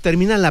cuando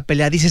terminan la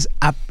pelea dices,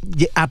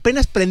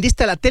 apenas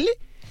prendiste la tele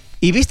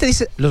y viste,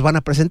 dices, los van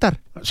a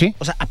presentar. Sí.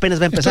 O sea, apenas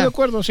va a empezar. Estoy de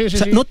acuerdo, sí. O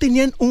sea, no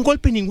tenían un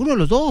golpe ninguno de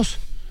los dos.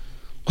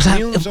 O sea,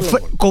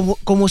 fue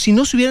como si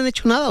no se hubieran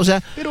hecho nada. O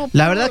sea,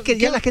 la verdad que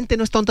ya la gente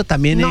no es tonta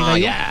también. No,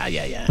 ya.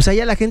 O sea,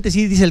 ya la gente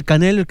sí dice el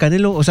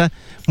Canelo. O sea,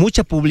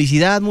 mucha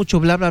publicidad, mucho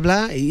bla, bla,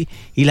 bla. Y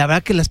la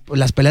verdad que las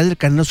peleas del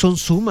Canelo son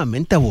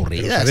sumamente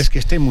aburridas. Pero sabes que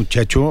este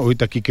muchacho,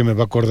 ahorita aquí que me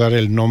va a acordar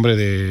el nombre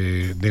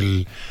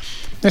del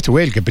este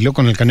güey, el que peleó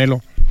con el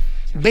Canelo.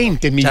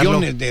 20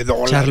 millones de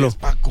dólares,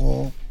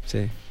 Paco.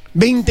 Sí.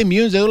 20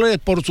 millones de dólares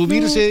por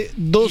subirse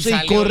 12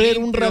 y correr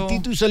limpio, un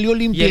ratito y salió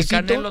limpiecito. Y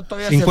el Canelo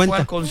todavía 50. Se fue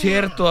al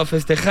concierto a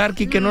festejar,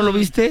 Quique, ¿no lo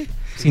viste?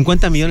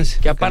 50 millones.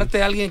 Que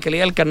aparte alguien que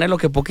leía al Canelo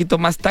que poquito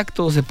más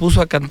tacto se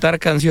puso a cantar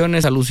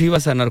canciones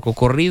alusivas a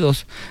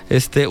narcocorridos.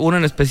 Uno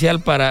en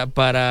especial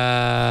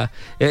para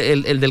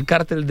el del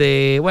cártel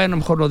de... Bueno,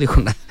 mejor no dijo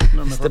nada.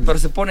 No, pero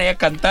se pone ahí a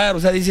cantar. O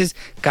sea, dices,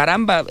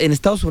 caramba, en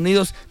Estados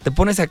Unidos te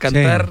pones a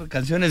cantar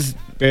canciones.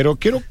 Pero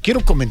quiero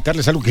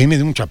comentarles algo que a mí me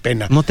dio mucha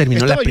pena. No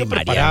terminó la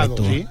primaria,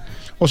 ¿sí?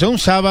 O sea, un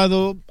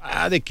sábado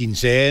de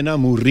quincena,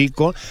 muy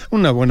rico,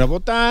 una buena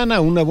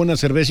botana, una buena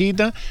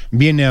cervecita,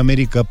 viene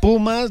América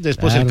Pumas,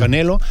 después el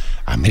Canelo,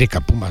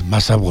 América Pumas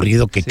más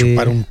aburrido que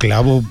chupar un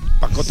clavo,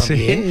 Paco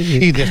también,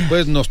 y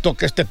después nos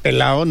toca este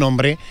pelado,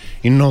 hombre,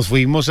 y nos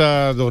fuimos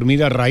a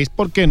dormir a raíz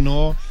porque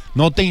no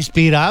te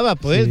inspiraba,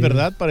 pues,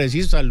 ¿verdad? Para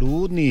decir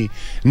salud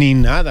ni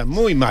nada,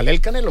 muy mal,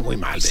 el Canelo muy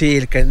mal. Sí,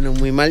 el Canelo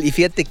muy mal, y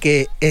fíjate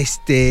que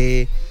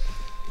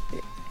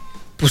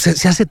pues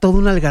se hace toda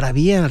una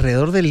algarabía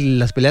alrededor de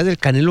las peleas del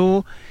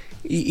Canelo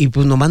y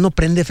pues nomás no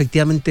prende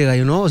efectivamente,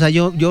 Gallo, ¿no? O sea,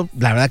 yo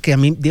la verdad que a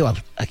mí, digo,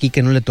 aquí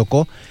que no le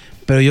tocó,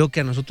 pero yo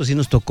que a nosotros sí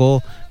nos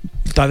tocó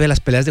todavía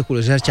las peleas de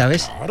Julio César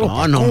Chávez.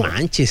 Claro, no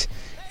manches.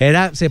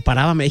 Se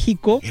paraba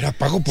México. Era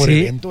pago por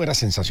evento, era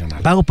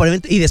sensacional. Pago por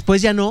evento y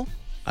después ya no,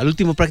 al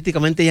último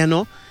prácticamente ya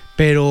no.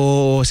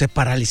 Pero se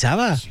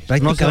paralizaba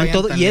prácticamente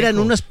todo y eran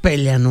unas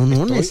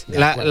peleanonones.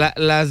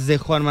 Las de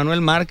Juan Manuel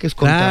Márquez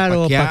contra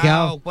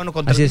Pacquiao. Bueno,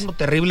 contra el mismo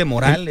Terrible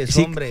Morales,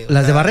 hombre.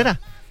 Las de Barrera.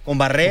 Con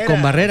Barrera.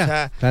 O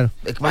sea, claro.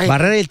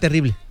 Barrera y el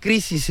Terrible.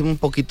 crisis un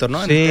poquito,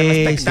 ¿no? Sí, en el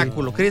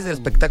espectáculo, crisis del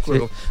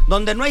espectáculo. Sí.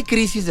 Donde no hay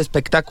crisis de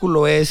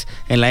espectáculo es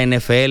en la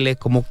NFL,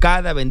 como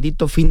cada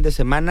bendito fin de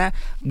semana,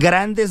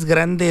 grandes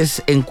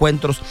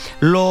encuentros.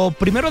 Lo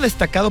primero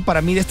destacado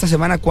para mí de esta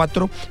semana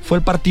 4 fue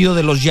el partido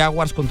de los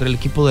Jaguars contra el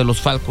equipo de los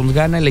Falcons.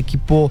 Gana el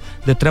equipo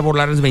de Trevor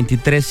Lawrence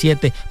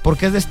 23-7. ¿Por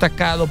qué es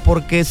destacado?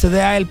 Porque se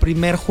da el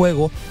primer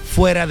juego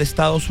fuera de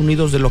Estados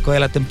Unidos de lo que va de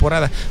la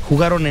temporada.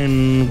 Jugaron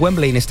en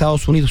Wembley, en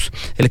Estados Unidos.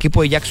 El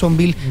equipo de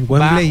Jacksonville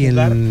Wembley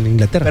va a jugar, en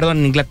Inglaterra. Perdón,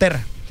 en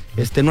Inglaterra.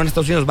 No en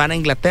Estados Unidos, van a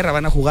Inglaterra,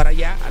 van a jugar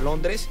allá, a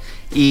Londres,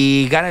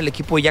 y gana el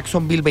equipo de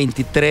Jacksonville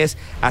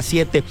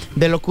 23-7.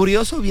 De lo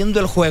curioso, viendo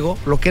el juego,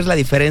 lo que es la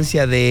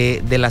diferencia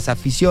de las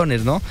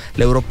aficiones, ¿no?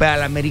 La europea a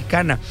la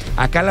americana.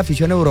 Acá la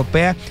afición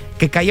europea,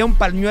 que caía un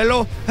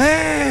pañuelo,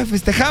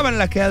 festejaban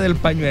la queda del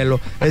pañuelo.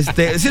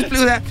 ¿Sí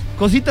explico? O sea,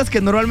 cositas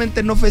que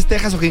normalmente no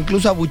festejas o que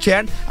incluso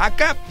abuchean.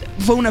 Acá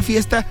fue una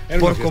fiesta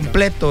por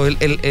completo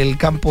el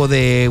campo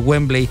de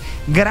Wembley.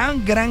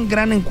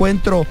 Gran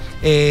encuentro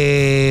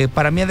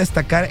para mí a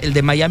destacar el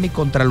de Miami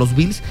contra los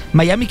Bills.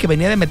 Miami, que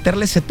venía de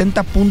meterle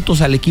 70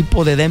 puntos al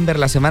equipo de Denver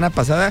la semana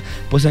pasada,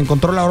 pues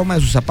encontró la horma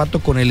de su zapato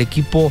con el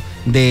equipo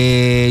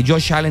de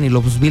Josh Allen y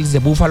los Bills de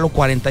Buffalo.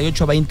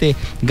 48-20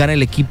 gana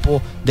el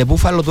equipo de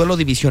Buffalo. Duelo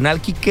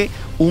divisional, Quique,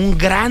 un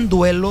gran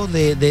duelo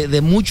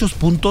de muchos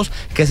puntos,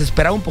 que se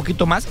esperaba un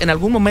poquito más. En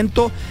algún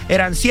momento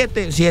eran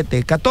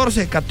 7-7,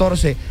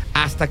 14-14,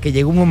 hasta que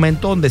llegó un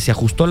momento donde se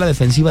ajustó la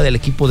defensiva del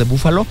equipo de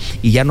Buffalo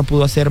y ya no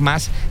pudo hacer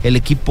más el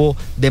equipo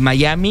de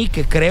Miami,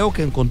 que creo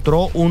que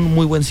encontró un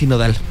muy buen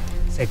sinodal.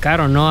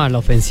 Secaron, ¿no? A la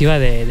ofensiva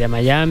de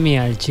Miami,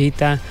 al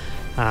Cheetah,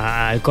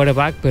 al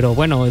quarterback, pero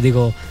bueno,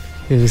 digo,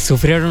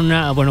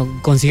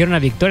 consiguieron una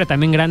victoria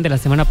también grande la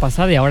semana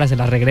pasada y ahora se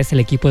la regresa el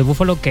equipo de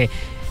Buffalo, que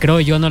creo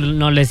yo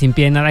no les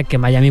impide nada que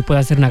Miami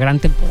pueda hacer una gran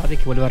temporada y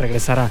que vuelva a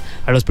regresar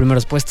a los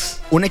primeros puestos.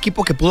 Un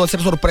equipo que pudo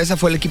hacer sorpresa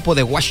fue el equipo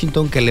de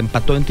Washington, que le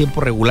empató en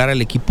tiempo regular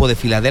al equipo de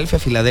Filadelfia.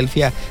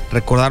 Filadelfia,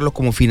 recordarlo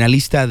como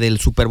finalista del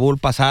Super Bowl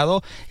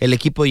pasado. El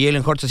equipo de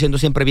Jalen Hurts haciendo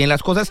siempre bien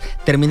las cosas.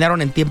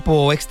 Terminaron en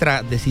tiempo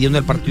extra decidiendo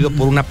el partido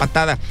por una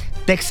patada.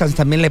 Texans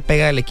también le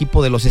pega al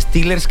equipo de los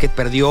Steelers, que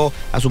perdió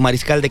a su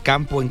mariscal de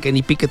campo en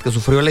Kenny Pickett, que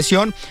sufrió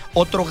lesión.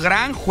 Otro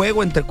gran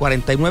juego entre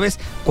 49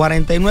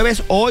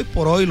 hoy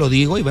por hoy, lo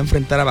digo, y va a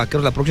enfrentar a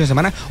Vaqueros la próxima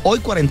semana. Hoy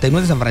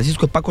 49 de San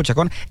Francisco de Paco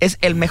Chacón es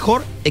el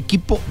mejor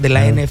equipo de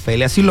la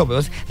NFL, así lo veo.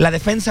 Es la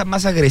defensa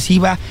más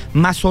agresiva,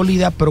 más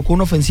sólida, pero con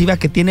una ofensiva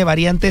que tiene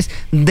variantes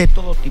de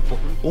todo tipo.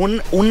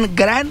 Un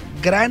gran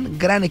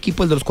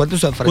equipo el de los 49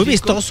 de San Francisco. Muy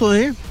vistoso,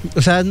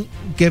 o sea,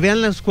 que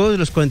vean los juegos de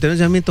los 49,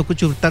 ya me tocó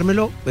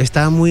chutármelo.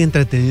 Está muy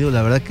entretenido,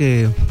 la verdad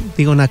que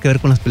digo nada que ver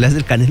con las peleas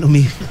del Canelo,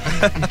 mi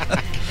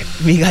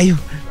gallo.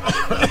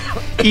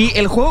 Y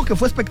el juego que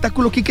fue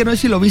espectáculo, Quique, no sé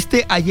si lo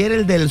viste ayer,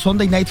 el del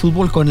Sunday Night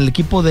Football con el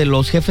equipo de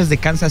los Jefes de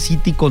Kansas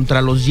City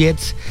contra los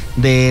Jets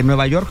de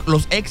Nueva York,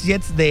 los ex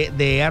Jets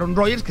de Aaron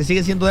Rodgers, que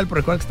sigue siendo de él,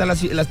 pero recuerda que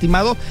está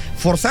lastimado.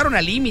 Forzaron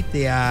al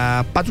límite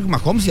a Patrick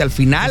Mahomes y al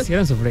final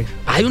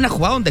hay una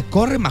jugada donde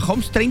corre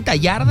Mahomes 30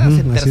 yardas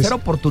en tercera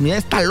oportunidad.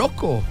 Está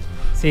loco.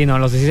 Sí, no,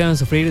 los hicieron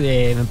sufrir.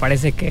 Me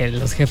parece que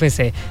los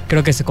jefes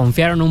creo que se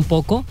confiaron un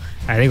poco.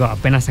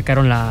 Apenas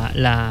sacaron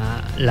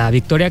la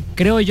victoria.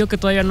 Creo yo que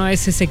todavía no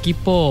es ese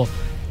equipo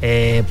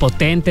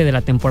potente de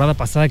la temporada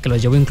pasada que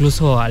los llevó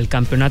incluso al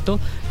campeonato,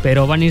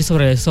 pero van a ir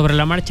sobre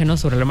la marcha, ¿no?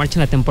 Sobre la marcha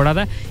en la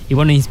temporada. Y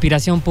bueno,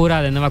 inspiración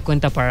pura de nueva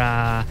cuenta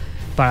para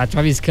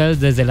Travis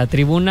Kelce desde la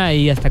tribuna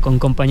y hasta con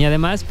compañía de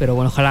más, pero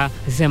bueno, ojalá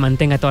así se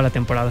mantenga toda la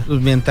temporada. Pues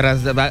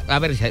mientras, a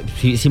ver,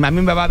 si a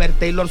mí me va a ver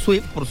Taylor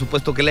Swift, por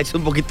supuesto que le eche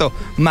un poquito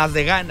más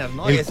de ganas,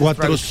 ¿no? El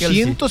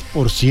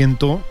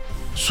 400%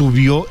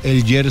 subió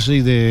el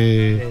jersey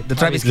de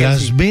Travis Kelce.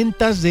 Las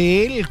ventas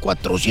de él, el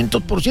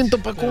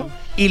 400%, Paco.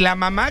 Y la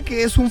mamá,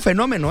 que es un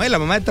fenómeno, la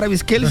mamá de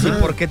Travis Kelce,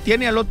 porque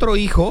tiene al otro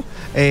hijo,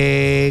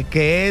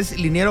 que es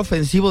liniero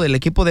ofensivo del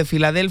equipo de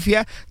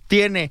Filadelfia.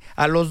 Tiene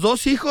a los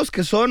dos hijos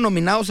que son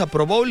nominados a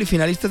Pro Bowl y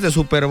finalistas de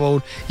Super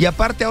Bowl. Y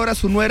aparte ahora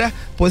su nuera,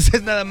 pues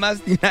es nada más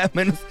ni nada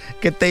menos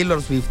que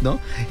Taylor Swift, ¿no?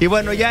 Y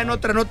bueno, ya en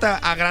otra nota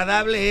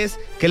agradable es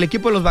que el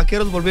equipo de los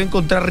Vaqueros volvió a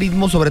encontrar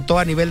ritmo, sobre todo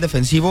a nivel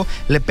defensivo.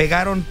 Le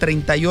pegaron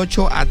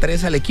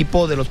 38-3 al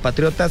equipo de los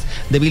Patriotas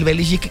de Bill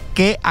Belichick.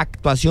 Qué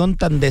actuación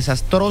tan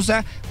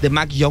desastrosa de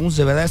Mac Jones.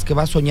 De verdad es que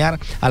va a soñar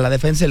a la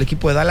defensa del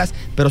equipo de Dallas,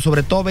 pero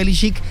sobre todo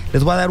Belichick,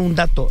 les voy a dar un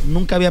dato.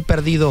 Nunca había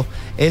perdido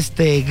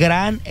este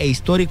gran e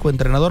histórico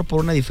entrenador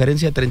por una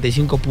diferencia de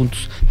 35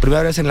 puntos.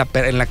 Primera vez en la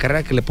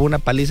carrera que le pone una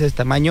paliza de este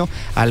tamaño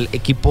al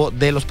equipo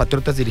de los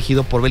Patriotas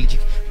dirigido por Belichick.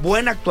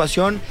 Buena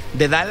actuación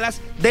de Dallas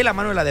de la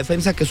mano de la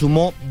defensa, que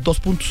sumó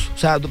 2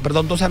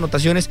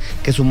 anotaciones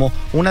que sumó.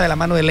 Una de la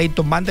mano de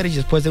Leighton Vanderich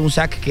después de un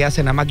sack que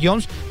hacen a Mac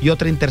Jones, y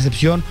otra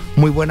intercepción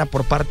muy buena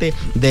por parte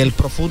del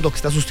profundo que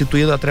está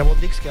sustituyendo a Trevor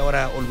Diggs, que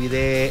ahora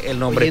olvidé el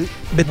nombre. Oye,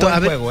 Beto, a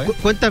ver, juego,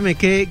 cuéntame,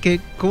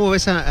 ¿cómo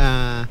ves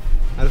a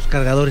los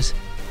Cargadores?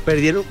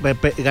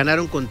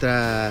 Ganaron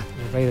contra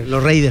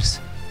los Raiders.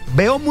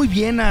 Veo muy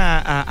bien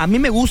a mí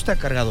me gusta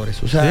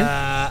Cargadores, o sea, ¿sí?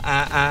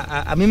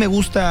 a mí me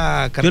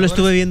gusta Cargadores. Yo lo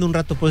estuve viendo un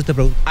rato, pues te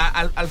pregunto.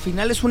 Al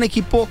final es un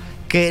equipo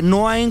que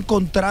no ha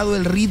encontrado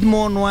el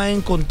ritmo, no ha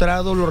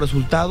encontrado los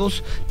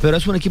resultados, pero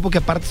es un equipo que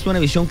aparte es una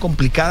división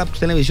complicada, porque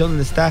está en la división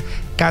donde está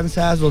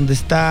Kansas, donde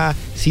está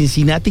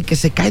Cincinnati, que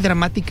se cae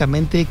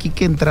dramáticamente.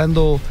 Quique,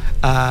 entrando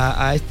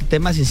a este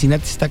tema,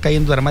 Cincinnati se está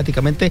cayendo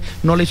dramáticamente,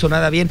 no le hizo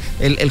nada bien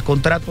el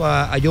contrato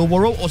a Joe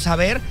Burrow, o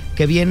saber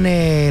que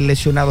viene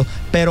lesionado.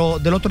 Pero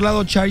del otro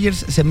lado,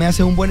 Chargers se me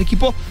hace un buen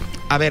equipo.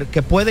 A ver,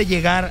 que puede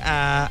llegar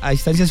a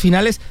instancias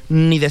finales,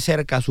 ni de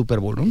cerca a Super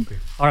Bowl, ¿no?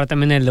 Ahora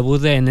también el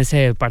debut en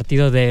ese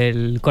partido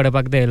del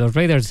quarterback de los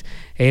Raiders,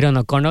 Aaron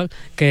O'Connell,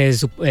 que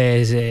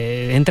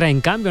entra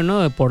en cambio,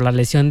 ¿no? Por la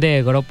lesión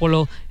de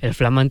Garoppolo, el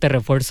flamante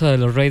refuerzo de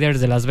los Raiders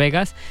de Las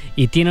Vegas,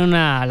 y tiene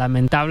una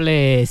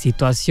lamentable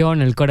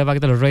situación el quarterback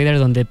de los Raiders,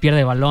 donde pierde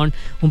el balón,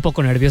 un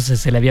poco nervioso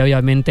se le vio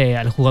obviamente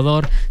al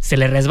jugador, se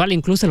le resbala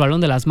incluso el balón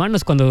de las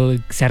manos cuando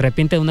se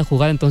arrepiente de una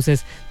jugada,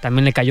 entonces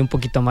también le cayó un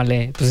poquito mal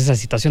pues esa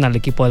situación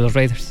al equipo de los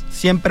Raiders.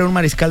 Siempre un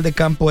mariscal de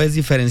campo es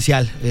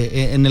diferencial.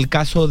 En el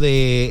caso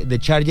de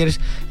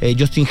Chargers,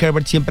 Justin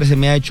Herbert siempre se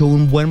me ha hecho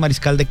un buen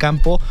mariscal de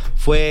campo.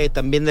 Fue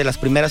también de las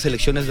primeras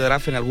selecciones de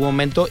draft en algún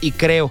momento, y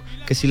creo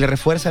que si le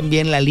refuerzan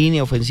bien la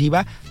línea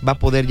ofensiva, va a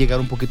poder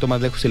llegar un poquito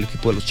más lejos el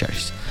equipo de los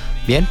Chargers.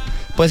 Bien,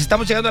 pues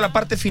estamos llegando a la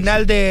parte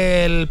final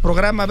del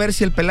programa, a ver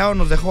si el pelado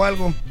nos dejó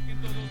algo.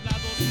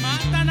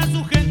 Matan a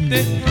su gente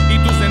y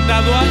tú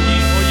sentado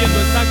allí oyendo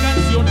esta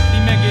canción,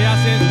 dime qué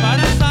haces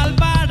para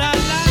salvar a la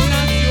nación.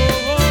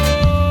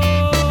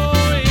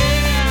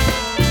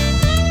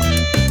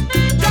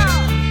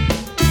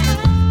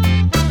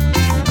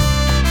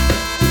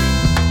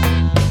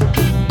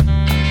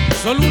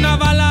 Solo una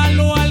bala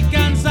lo ha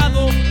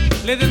alcanzado,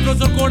 le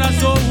destrozó el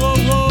corazón.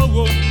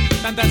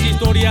 Tantas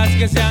historias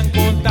que se han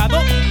contado,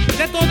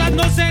 de todas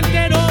no se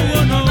enteró.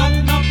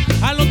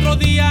 Al otro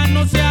día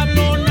no se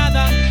habló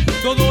nada,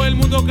 todo el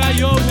mundo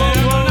cayó.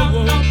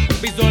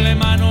 Pistola en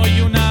mano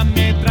y una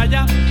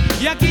metralla,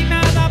 y aquí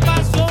nada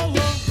pasó.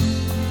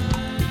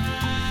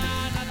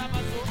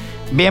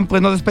 Bien,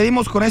 pues nos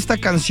despedimos con esta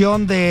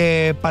canción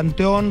de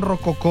Panteón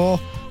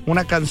Rococó,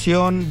 una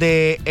canción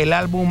del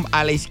álbum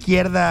A la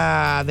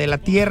Izquierda de la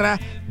Tierra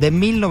de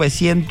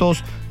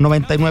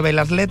 1999.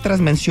 Las letras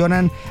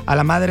mencionan a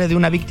la madre de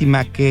una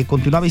víctima que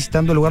continúa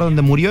visitando el lugar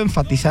donde murió,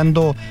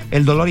 enfatizando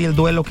el dolor y el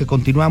duelo que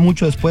continúa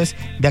mucho después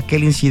de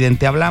aquel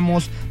incidente.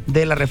 Hablamos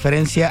de la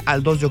referencia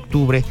al 2 de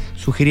octubre,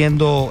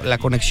 sugiriendo la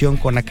conexión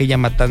con aquella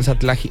matanza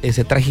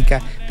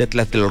trágica de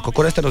Tlatelolco.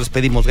 Con esto nos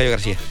despedimos, Gallo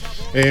García.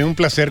 Un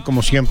placer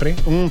como siempre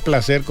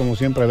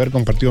haber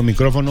compartido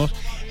micrófonos.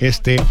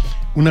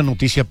 Una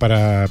noticia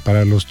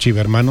para los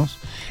chivermanos.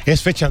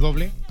 Es fecha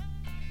doble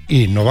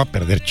y no va a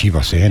perder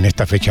Chivas, en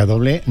esta fecha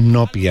doble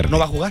no pierde. ¿No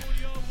va a jugar?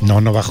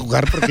 No va a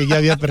jugar porque ya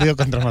había perdido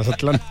contra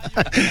Mazatlán.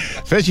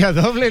 Fecha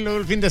doble, luego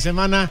el fin de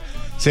semana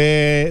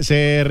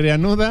se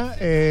reanuda.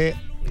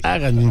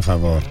 Háganme un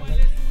favor.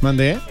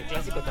 ¿Mande? El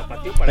clásico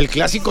tapatío. El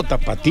clásico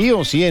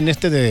tapatío, sí, en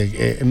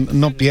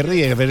no pierde,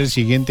 y a ver el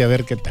siguiente, a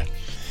ver qué tal.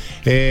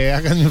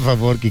 Háganme un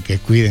favor, Quique,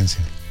 cuídense.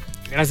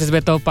 Gracias,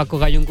 Beto, Paco,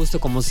 Gallo, un gusto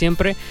como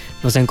siempre.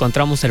 Nos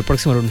encontramos el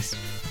próximo lunes.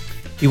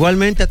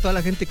 Igualmente a toda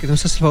la gente que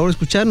nos hace el favor de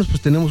escucharnos,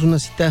 pues tenemos una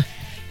cita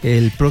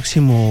el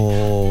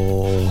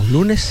próximo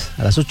lunes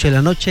a las 8 de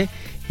la noche.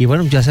 Y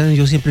bueno, ya saben,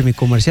 yo siempre mi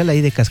comercial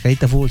ahí de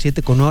Cascadita Fútbol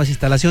 7 con nuevas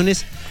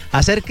instalaciones.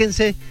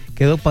 Acérquense,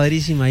 quedó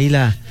padrísima ahí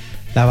la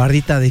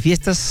barrita de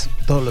fiestas.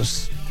 Todos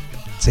los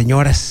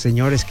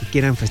señores que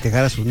quieran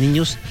festejar a sus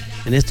niños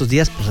en estos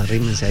días, pues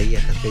arrímense ahí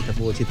a Cascadita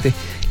Fútbol 7.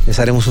 Les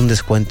haremos un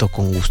descuento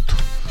con gusto.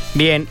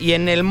 Bien, y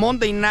en el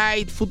Monday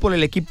Night Football,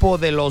 el equipo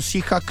de los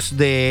Seahawks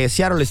de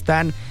Seattle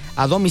están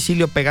a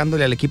domicilio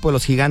pegándole al equipo de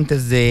los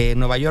Gigantes de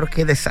Nueva York.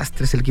 Qué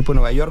desastre es el equipo de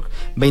Nueva York,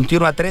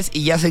 21-3,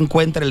 y ya se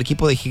encuentra el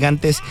equipo de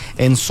Gigantes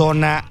en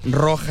zona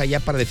roja ya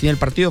para definir el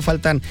partido.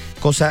 Faltan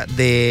cosa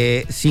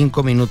de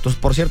 5 minutos.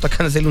 Por cierto,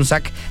 acaban de hacerle un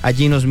sack a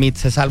Gino Smith,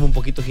 se salva un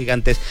poquito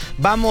Gigantes.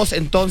 Vamos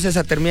entonces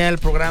a terminar el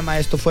programa.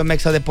 Esto fue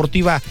Mexa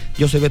Deportiva.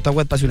 Yo soy Beto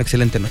Agüed, pase una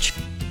excelente noche.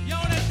 Y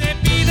ahora te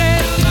pide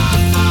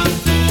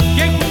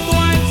que junto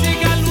a él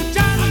siga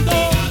luchando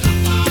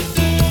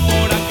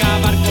por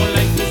acabar con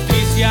la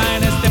injusticia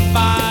en este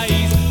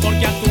país,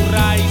 porque a tus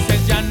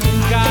raíces ya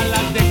nunca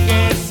las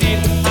dejes ir.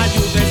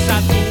 Ayudes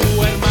a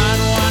tu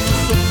hermano a no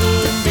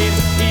sucumbir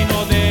y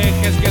no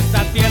dejes que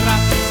esta tierra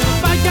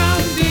se vaya a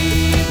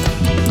hundir.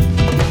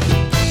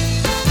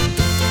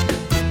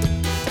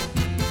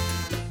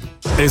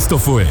 Esto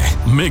fue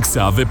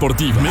Mexa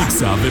Deportiva.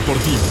 Mexa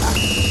Deportiva.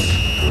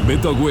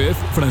 Beto Agüed,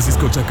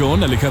 Francisco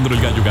Chacón, Alejandro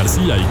El Gallo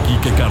García y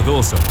Quique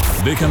Cardoso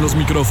dejan los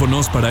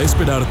micrófonos para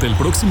esperarte el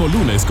próximo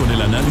lunes con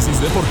el análisis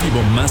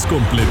deportivo más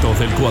completo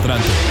del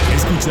cuadrante.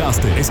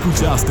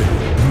 Escuchaste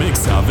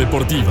Mexa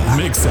Deportiva.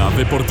 Mexa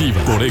Deportiva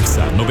por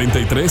Exa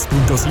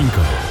 93.5.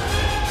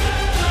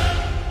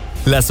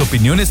 Las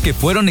opiniones que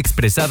fueron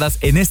expresadas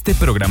en este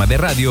programa de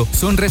radio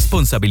son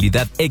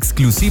responsabilidad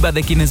exclusiva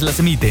de quienes las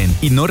emiten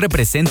y no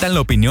representan la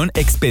opinión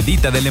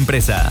expedita de la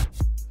empresa.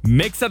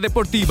 Mexa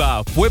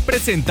Deportiva fue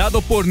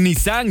presentado por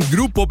Nissan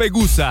Grupo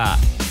Begusa.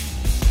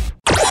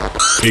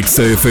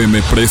 Mexa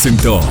FM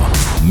presentó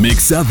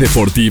Mexa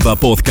Deportiva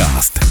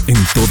Podcast. En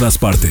todas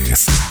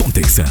partes.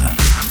 Pontexa.